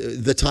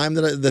 the time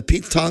that the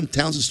Pete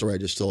Townsend story I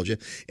just told you,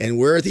 and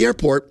we're at the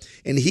airport,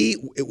 and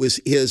it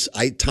was his.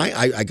 I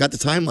got the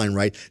timeline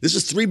right. This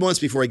is 3 months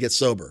before he gets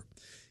sober.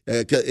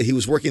 He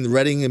was working the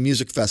Reading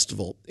Music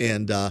Festival,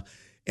 and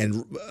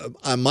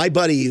my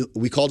buddy,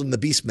 we called him the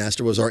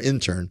Beastmaster, was our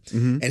intern,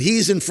 and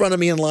he's in front of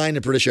me in line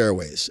at British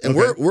Airways, and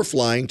we're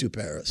flying to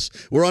Paris.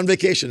 We're on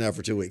vacation now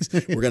for 2 weeks.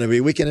 We're going to be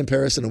a weekend in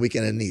Paris and a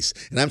weekend in Nice,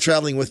 and I'm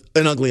traveling with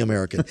an ugly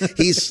American.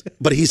 He's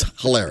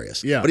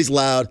hilarious. Yeah, but he's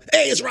loud.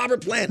 Hey, it's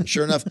Robert Plant.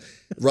 Sure enough,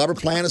 Robert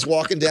Plant is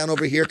walking down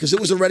over here because it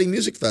was a Reading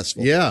Music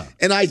Festival. Yeah,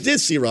 and I did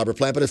see Robert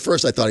Plant, but at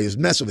first I thought he was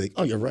messing with me.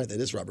 Oh, you're right, that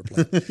is Robert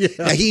Plant. Yeah.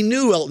 Now, he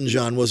knew Elton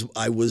John was.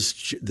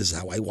 This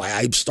is why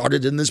I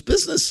started in this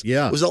business.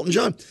 Yeah, was Elton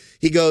John.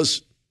 He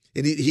goes,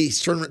 and he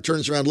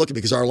turns around looking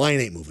because our line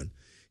ain't moving.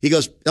 He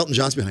goes, Elton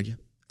John's behind you.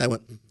 I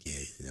went, yeah,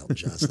 Elton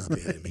John's not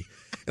behind me.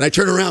 And I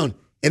turn around,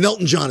 and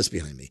Elton John is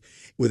behind me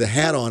with a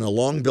hat on, a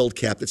long-billed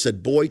cap that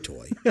said boy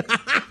toy.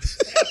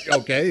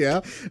 Okay, yeah.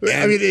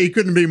 I mean, he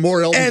couldn't be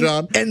more Elton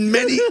John. And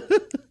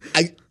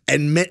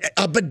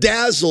a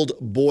bedazzled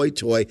boy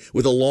toy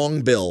with a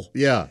long bill.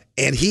 Yeah.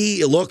 And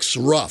he looks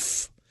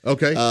rough.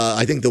 Okay.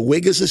 I think the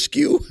wig is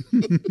askew.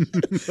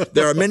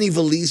 There are many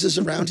valises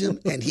around him,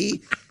 and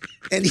he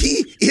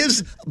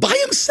is by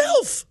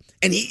himself,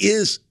 and he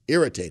is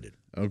irritated.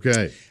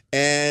 Okay.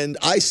 And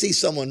I see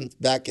someone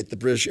back at the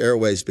British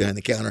Airways behind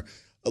the counter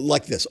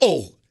like this.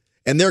 Oh,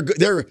 And they're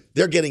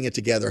getting it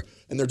together,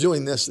 and they're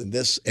doing this and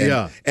this.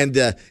 And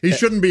he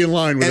shouldn't be in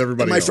line with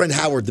everybody. And my else. friend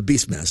Howard, the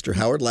Beastmaster,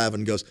 Howard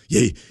Lavin, goes,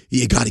 "Yeah,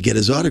 you got to get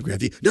his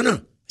autograph." No.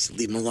 I said,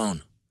 "Leave him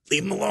alone.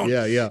 Leave him alone."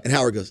 Yeah. And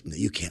Howard goes, "No,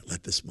 you can't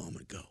let this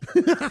moment go."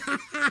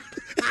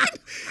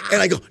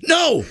 And I go,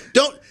 "No,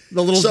 don't."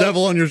 The little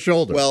devil on your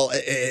shoulder. Well,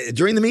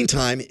 during the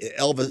meantime,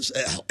 Elton, he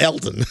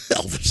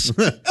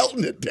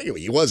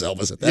was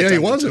Elvis at that time. Yeah, he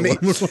was.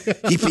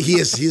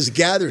 He has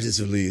gathered his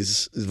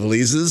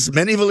valises,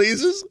 many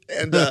valises,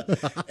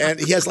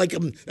 and he has like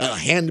a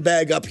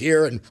handbag up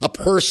here and a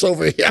purse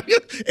over here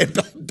and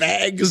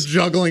bags. Just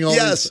juggling all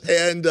Yes,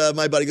 and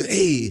my buddy goes,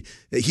 "Hey,"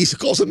 he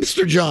calls him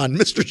Mr. John.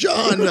 Mr.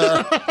 John,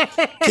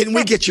 can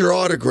we get your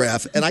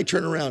autograph? And I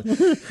turn around,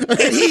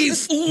 and he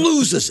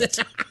loses it.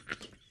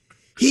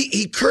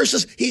 He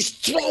curses. He's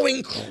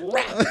throwing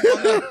crap.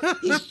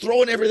 He's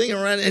throwing everything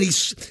around,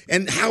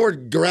 and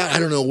Howard grabbed. I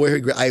don't know where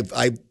he grabbed.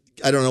 I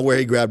don't know where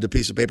he grabbed a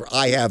piece of paper.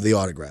 I have the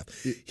autograph.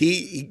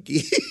 He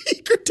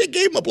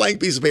gave him a blank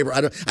piece of paper.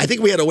 I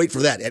think we had to wait for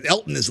that. And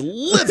Elton is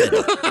livid,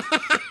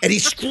 and he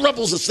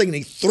scrubbles this thing and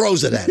he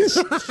throws it at us.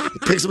 He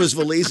picks up his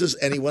valises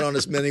and he went on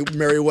his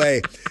merry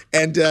way.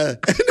 And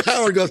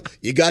Howard goes,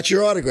 "You got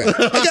your autograph."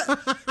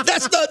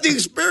 That's not the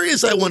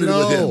experience I wanted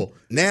with him.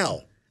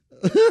 Now.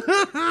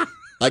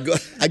 I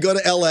go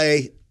to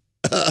L.A.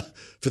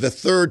 For the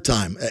third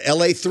time.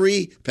 L.A.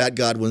 3, Pat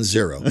Godwin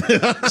 0.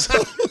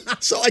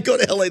 So I go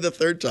to L.A. the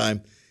third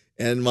time,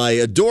 and my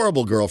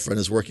adorable girlfriend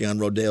is working on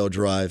Rodeo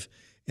Drive,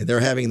 and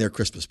they're having their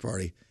Christmas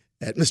party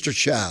at Mr.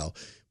 Chow,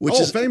 which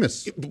is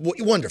famous,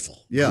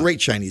 wonderful, great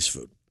Chinese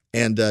food.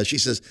 And she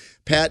says,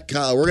 "Pat,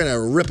 we're going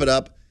to rip it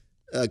up.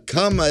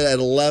 Come at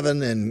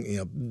 11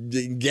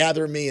 and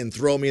gather me and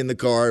throw me in the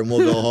car, and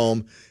we'll go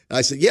home." And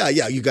I said, "Yeah,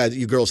 you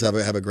girls have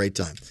a great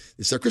time.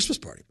 It's our Christmas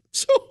party."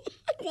 So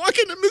I walk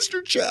into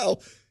Mr. Chow,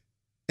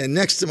 and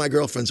next to my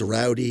girlfriend's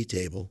rowdy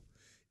table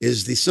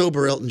is the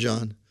sober Elton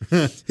John,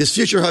 his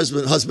future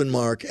husband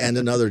Mark, and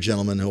another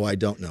gentleman who I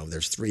don't know.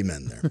 There's 3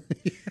 men there,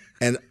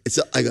 and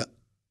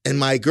and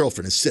my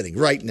girlfriend is sitting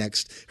right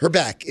next. Her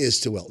back is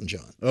to Elton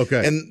John.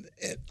 Okay, and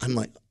I'm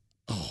like,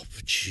 "Oh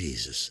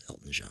Jesus,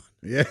 Elton John."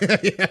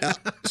 Yeah.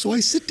 So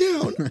I sit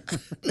down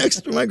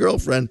next to my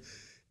girlfriend,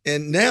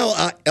 and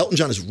now Elton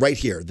John is right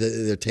here.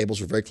 Their tables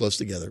were very close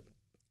together.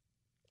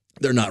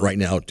 They're not right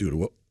now due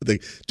to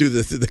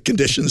the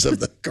conditions of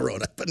the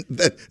corona, but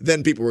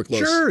then people were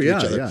close to each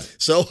other. Yeah.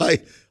 So I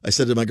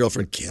said to my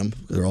girlfriend, Kim,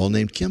 they're all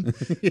named Kim.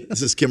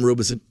 This is Kim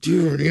Rubin. Said,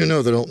 "Do you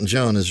know that Elton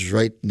John is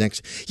right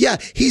next?" "Yeah,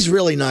 he's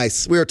really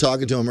nice. We were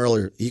talking to him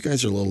earlier." "You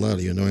guys are a little loud.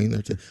 Are you annoying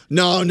there too?"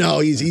 No,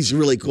 he's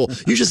really cool.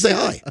 You should say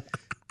hi."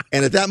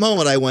 And at that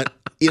moment, I went,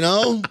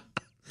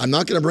 I'm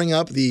not going to bring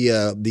up the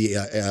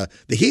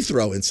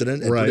Heathrow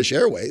incident at British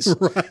Airways.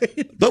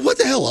 Right. But what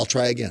the hell? I'll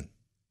try again.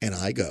 And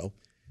I go,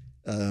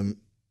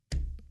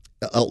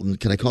 "Elton,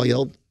 can I call you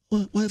Elton?"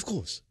 Why, of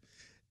course.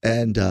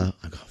 And I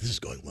go, "This is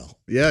going well."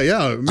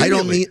 Yeah. I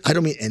don't mean,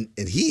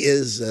 and he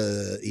is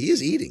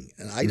eating,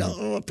 and I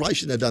probably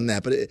shouldn't have done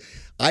that, but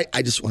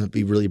I just want to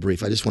be really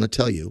brief. I just want to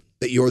tell you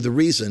that you're the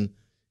reason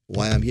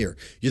why I'm here.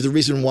 You're the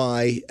reason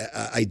why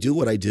I do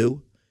what I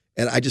do,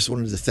 and I just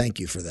wanted to thank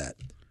you for that.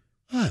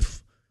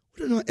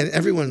 And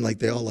everyone,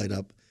 they all light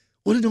up.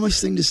 What a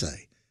nice thing to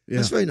say. Yeah.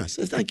 That's very nice.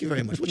 Thank you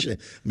very much. What's your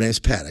name? My name's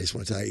Pat. I just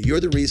want to tell you, you're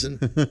the reason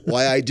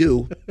why I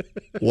do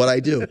what I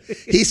do.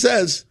 He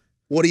says,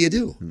 "What do you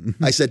do?"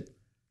 I said,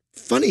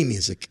 "Funny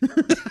music."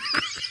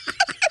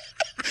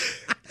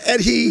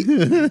 And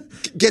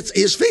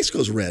his face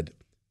goes red.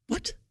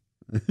 "What?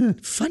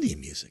 Funny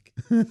music?"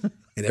 And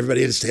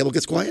everybody at his table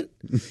gets quiet.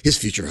 His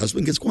future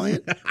husband gets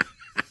quiet.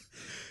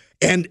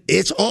 And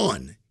it's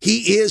on.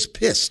 He is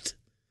pissed.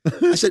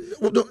 I said,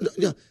 "Well,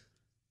 no.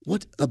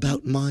 What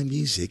about my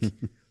music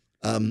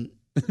will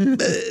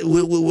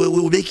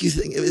make you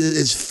think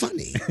it's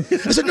funny?"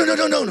 I said,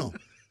 No.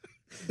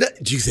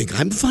 "Do you think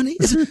I'm funny?"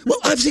 I said, "Well,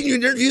 I've seen you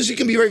in interviews. You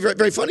can be very, very,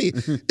 very funny.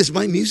 Is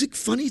my music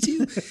funny to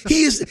you?"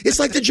 It's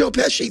like the Joe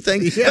Pesci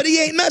thing, but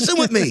he ain't messing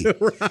with me.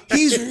 Right.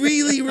 He's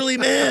really, really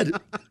mad.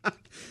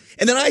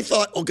 And then I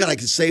thought, oh, God, I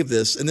could save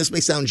this, and this may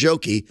sound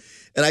jokey.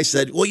 And I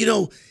said,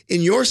 "Well,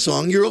 in your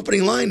song, your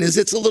opening line is,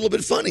 'It's a little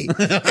bit funny.'"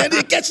 And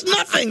it gets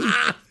nothing.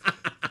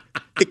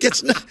 It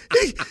gets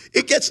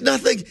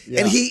nothing. Yeah.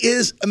 And he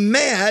is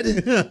mad.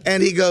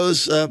 And he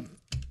goes,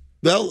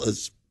 "Well,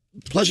 it's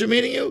a pleasure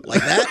meeting you,"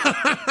 like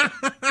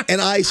that.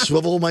 And I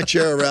swiveled my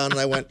chair around and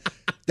I went,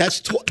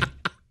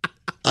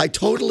 I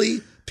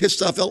totally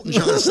pissed off Elton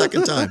John a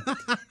second time.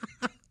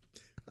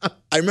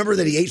 I remember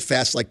that he ate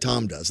fast like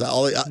Tom does.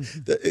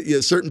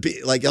 Certain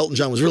people, like Elton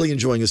John, was really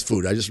enjoying his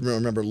food. I just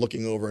remember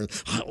looking over and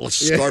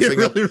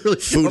scarfing up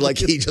food like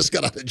he just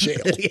got out of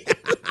jail.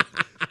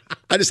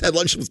 I just had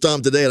lunch with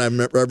Tom today,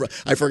 and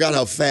I forgot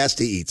how fast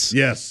he eats.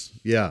 Yes.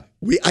 Yeah.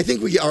 I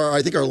think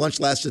our lunch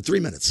lasted 3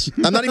 minutes.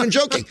 I'm not even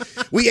joking.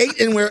 We ate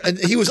and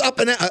he was up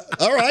and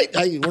all right.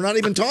 We're not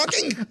even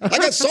talking. I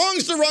got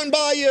songs to run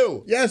by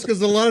you. Yes,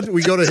 because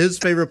we go to his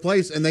favorite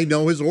place and they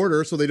know his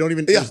order, so they don't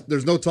even. Yeah.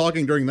 There's no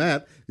talking during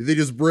that. They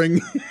just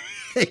bring.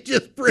 He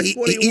eats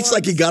wants.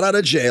 Like he got out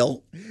of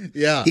jail.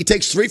 Yeah. He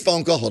takes 3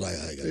 phone calls. Hold on.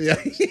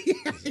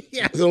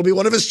 Yeah. It'll be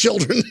one of his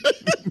children.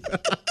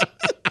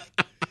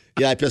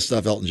 Yeah, I pissed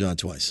off Elton John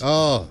twice.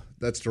 Oh,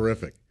 that's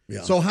terrific.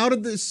 Yeah. So how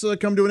did this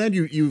come to an end?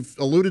 You've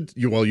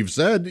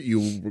said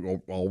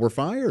you all were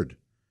fired.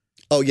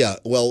 Oh, yeah.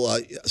 Well,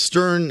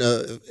 Stern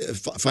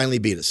finally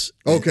beat us.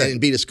 Okay.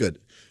 And beat us good.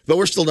 But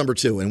we're still number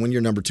 2. And when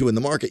you're number 2 in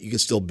the market, you can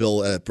still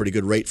bill at a pretty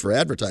good rate for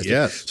advertising.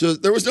 Yes. So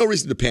there was no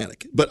reason to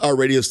panic. But our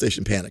radio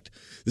station panicked.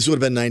 This would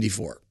have been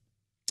 94.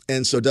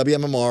 And so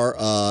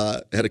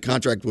WMMR had a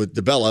contract with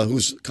DeBella,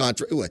 who's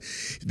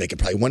making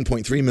probably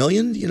 $1.3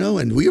 million,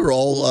 and we were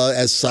all,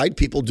 as side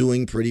people,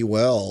 doing pretty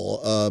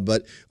well.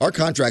 But our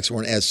contracts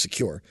weren't as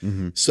secure.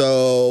 Mm-hmm.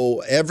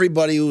 So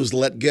everybody was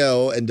let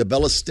go, and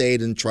DeBella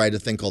stayed and tried a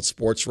thing called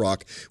Sports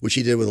Rock, which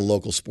he did with a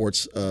local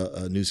sports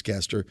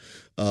newscaster.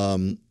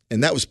 And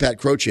that was Pat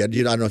Croce. I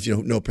don't know if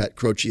you know who Pat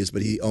Croce is,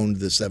 but he owned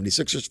the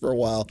 76ers for a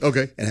while.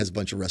 Okay. And has a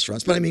bunch of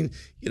restaurants. But I mean,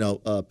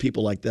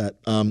 people like that.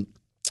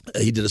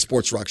 He did a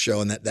sports rock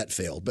show, and that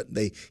failed. But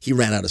he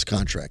ran out his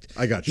contract.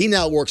 I got you. He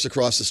now works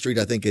across the street,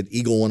 I think, at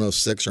Eagle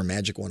 106 or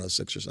Magic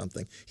 106 or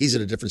something. He's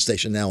at a different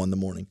station now in the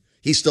morning.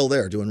 He's still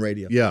there doing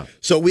radio. Yeah.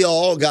 So we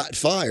all got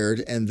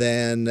fired. And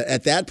then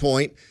at that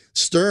point,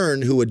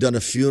 Stern, who had done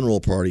a funeral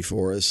party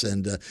for us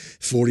and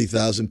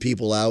 40,000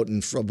 people out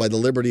by the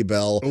Liberty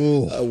Bell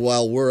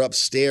while we're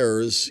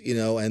upstairs,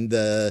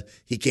 and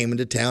he came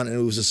into town, and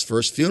it was his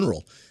first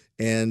funeral.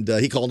 And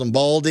he called him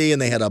Baldy,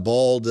 and they had a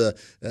bald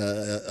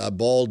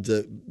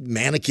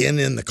mannequin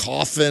in the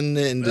coffin.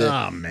 And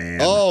oh man,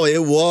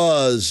 it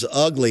was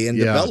ugly. And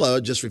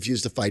DeBella just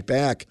refused to fight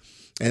back,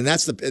 and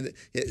so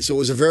it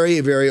was a very,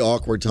 very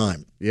awkward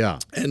time. Yeah,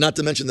 and not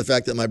to mention the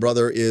fact that my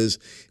brother has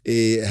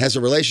a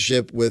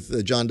relationship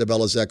with John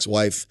DeBella's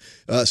ex-wife,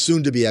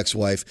 soon-to-be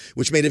ex-wife,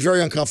 which made it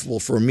very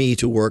uncomfortable for me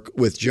to work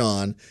with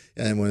John,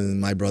 and when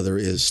my brother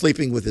is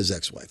sleeping with his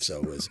ex-wife. So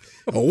it was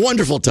a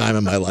wonderful time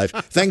in my life.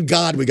 Thank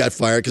God we got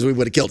fired because we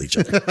would have killed each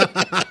other.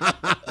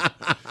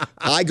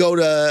 I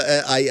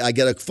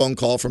get a phone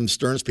call from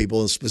Stern's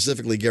people, and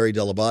specifically Gary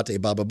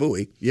Delabate, Baba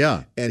Booey.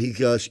 Yeah. And he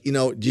goes,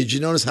 did you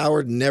notice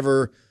Howard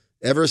never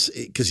ever,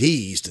 because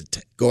he used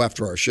to go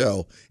after our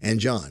show, and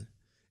John.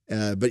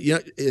 But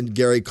and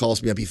Gary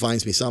calls me up. He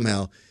finds me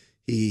somehow.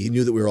 He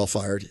knew that we were all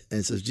fired,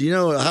 and says, "Do you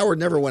know Howard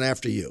never went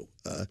after you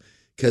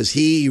because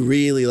he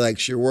really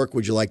likes your work?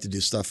 Would you like to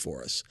do stuff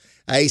for us?"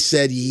 I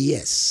said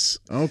yes.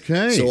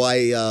 Okay. So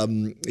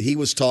he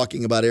was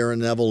talking about Aaron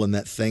Neville and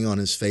that thing on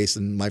his face,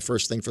 and my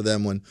first thing for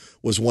them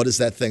was what is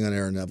that thing on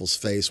Aaron Neville's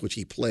face, which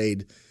he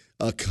played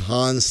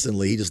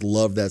constantly. He just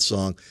loved that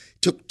song.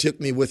 Took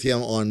me with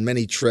him on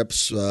many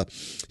trips.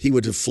 He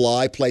would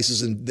fly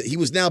places, and he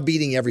was now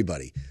beating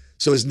everybody.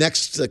 So his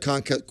next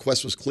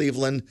conquest was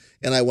Cleveland,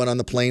 and I went on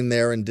the plane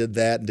there and did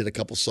that and did a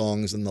couple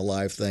songs in the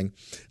live thing.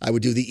 I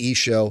would do the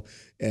E-show,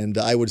 and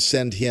I would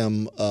send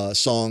him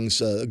songs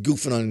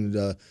goofing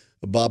on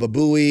Baba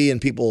Booey and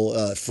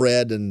people,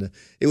 Fred, and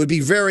it would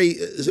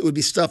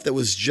be stuff that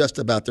was just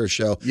about their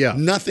show. Yeah.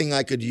 Nothing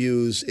I could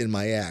use in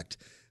my act.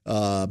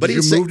 But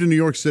did you move to New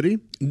York City?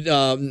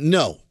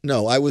 No.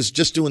 I was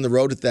just doing the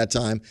road at that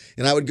time,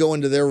 and I would go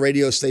into their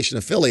radio station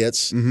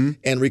affiliates and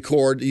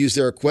use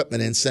their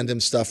equipment and send him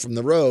stuff from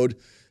the road.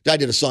 I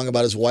did a song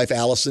about his wife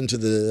Allison.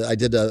 I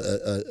did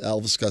a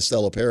Elvis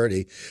Costello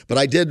parody, but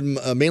I did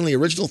mainly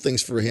original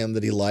things for him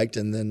that he liked,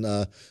 and then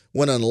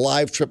went on a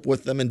live trip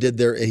with them and did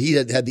he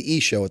had the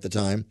E-show at the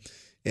time.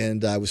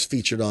 And I was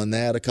featured on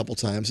that a couple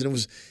times,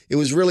 and it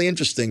was really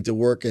interesting to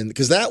work in,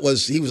 because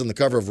he was on the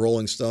cover of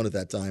Rolling Stone at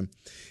that time,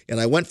 and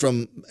I went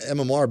from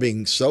MMR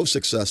being so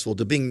successful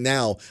to being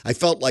now. I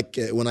felt like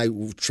when I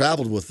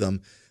traveled with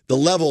them, the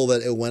level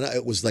that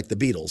it was like the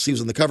Beatles. He was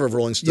on the cover of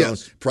Rolling Stone.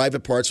 Yes.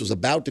 Private Parts was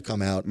about to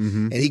come out,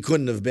 and he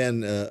couldn't have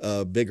been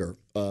bigger.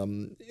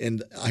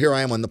 And here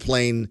I am on the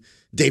plane.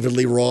 David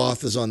Lee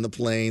Roth is on the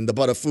plane. The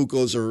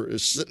Buttafuocos are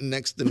sitting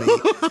next to me.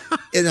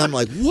 And I'm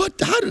like, what?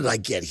 How did I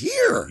get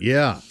here?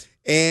 Yeah.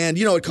 And,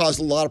 it caused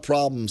a lot of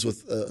problems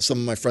with some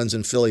of my friends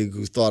in Philly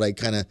who thought I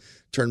kind of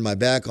turned my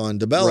back on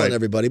DeBella and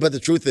everybody. But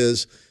the truth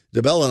is,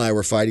 DeBella and I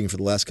were fighting for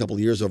the last couple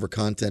of years over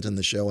content in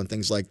the show and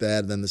things like that.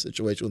 And then the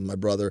situation with my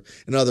brother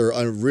and other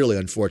really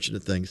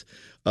unfortunate things.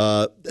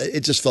 It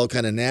just felt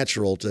kind of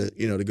natural to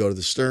go to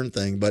the Stern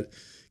thing. But,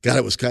 God,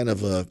 it was kind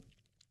of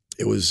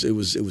it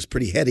was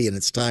pretty heady in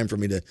its time for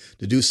me to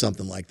do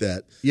something like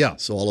that. Yeah.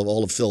 So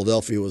all of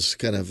Philadelphia was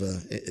kind of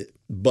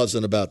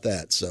buzzing about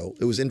that. So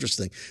it was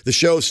interesting. The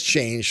show's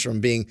changed from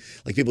being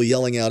like people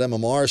yelling out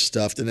MMR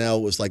stuff to now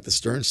it was like the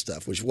Stern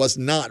stuff, which was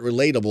not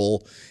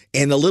relatable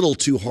and a little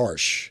too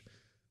harsh.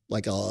 I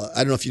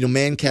don't know if you know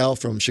Mancow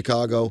from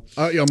Chicago.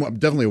 Yeah, I'm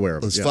definitely aware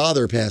of it. His Yeah.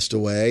 father passed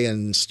away,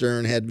 and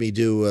Stern had me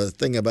do a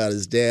thing about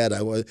his dad.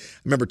 I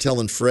remember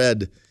telling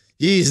Fred,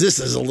 geez, this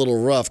is a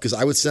little rough, because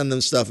I would send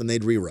them stuff and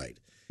they'd rewrite.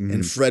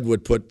 And Fred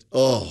would put,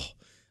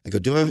 I go,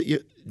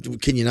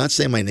 can you not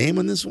say my name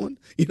on this one?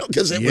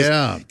 Because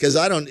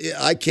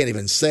I can't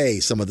even say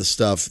some of the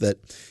stuff that,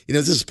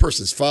 this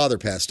person's father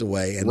passed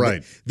away, and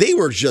right. they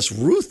were just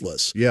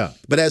ruthless. Yeah.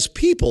 But as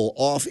people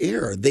off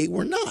air, they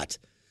were not.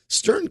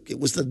 Stern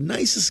was the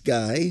nicest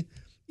guy,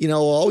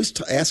 always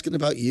asking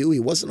about you. He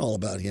wasn't all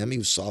about him. He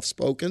was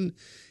soft-spoken.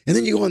 And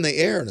then you go on the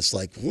air, and it's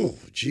like, whoa,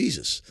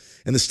 Jesus.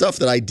 And the stuff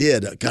that I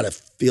did kind of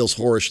feels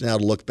whorish now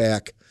to look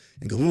back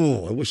and go,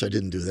 oh, I wish I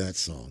didn't do that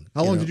song.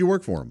 How long did you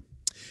work for him?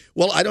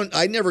 Well,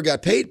 I never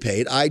got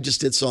paid. I just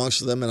did songs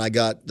for them, and I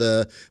got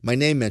my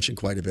name mentioned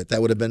quite a bit.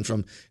 That would have been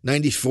from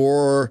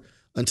 94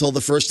 until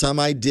the first time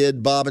I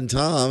did Bob and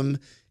Tom.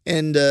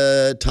 And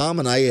Tom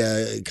and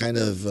I kind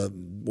of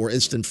were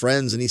instant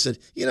friends. And he said,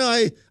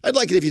 I'd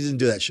like it if you didn't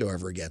do that show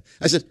ever again.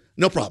 I said,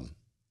 no problem.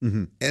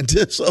 Mm-hmm.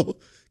 And so,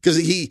 because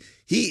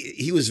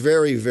he was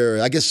very, very,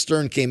 I guess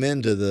Stern came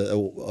into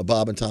the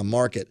Bob and Tom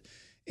market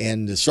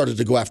and started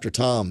to go after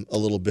Tom a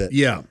little bit.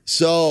 Yeah.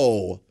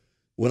 So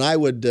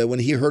when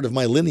he heard of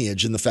my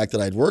lineage and the fact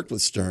that I'd worked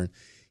with Stern,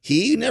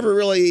 he never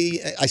really,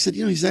 I said,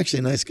 he's actually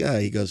a nice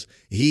guy. He goes,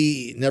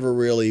 he never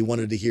really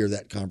wanted to hear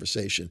that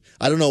conversation.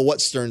 I don't know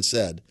what Stern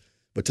said,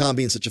 but Tom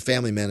being such a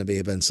family man, it may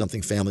have been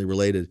something family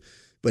related.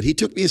 But he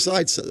took me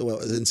aside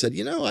and said,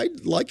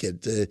 I'd like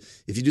it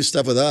if you do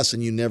stuff with us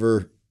and you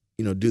never,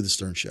 do the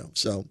Stern show.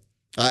 So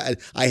I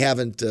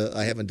haven't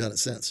done it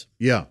since.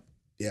 Yeah.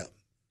 Yeah.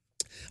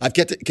 I've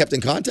kept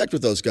in contact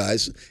with those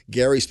guys,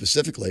 Gary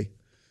specifically.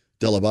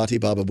 Delabate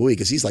Baba Booey,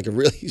 because he's a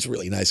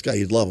really nice guy.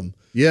 You'd love him.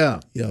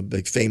 Yeah.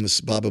 Big famous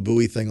Baba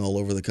Booey thing all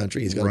over the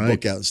country. He's got a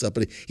book out and stuff,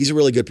 but he's a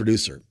really good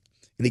producer.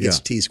 And he gets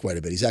teased quite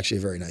a bit. He's actually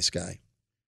a very nice guy.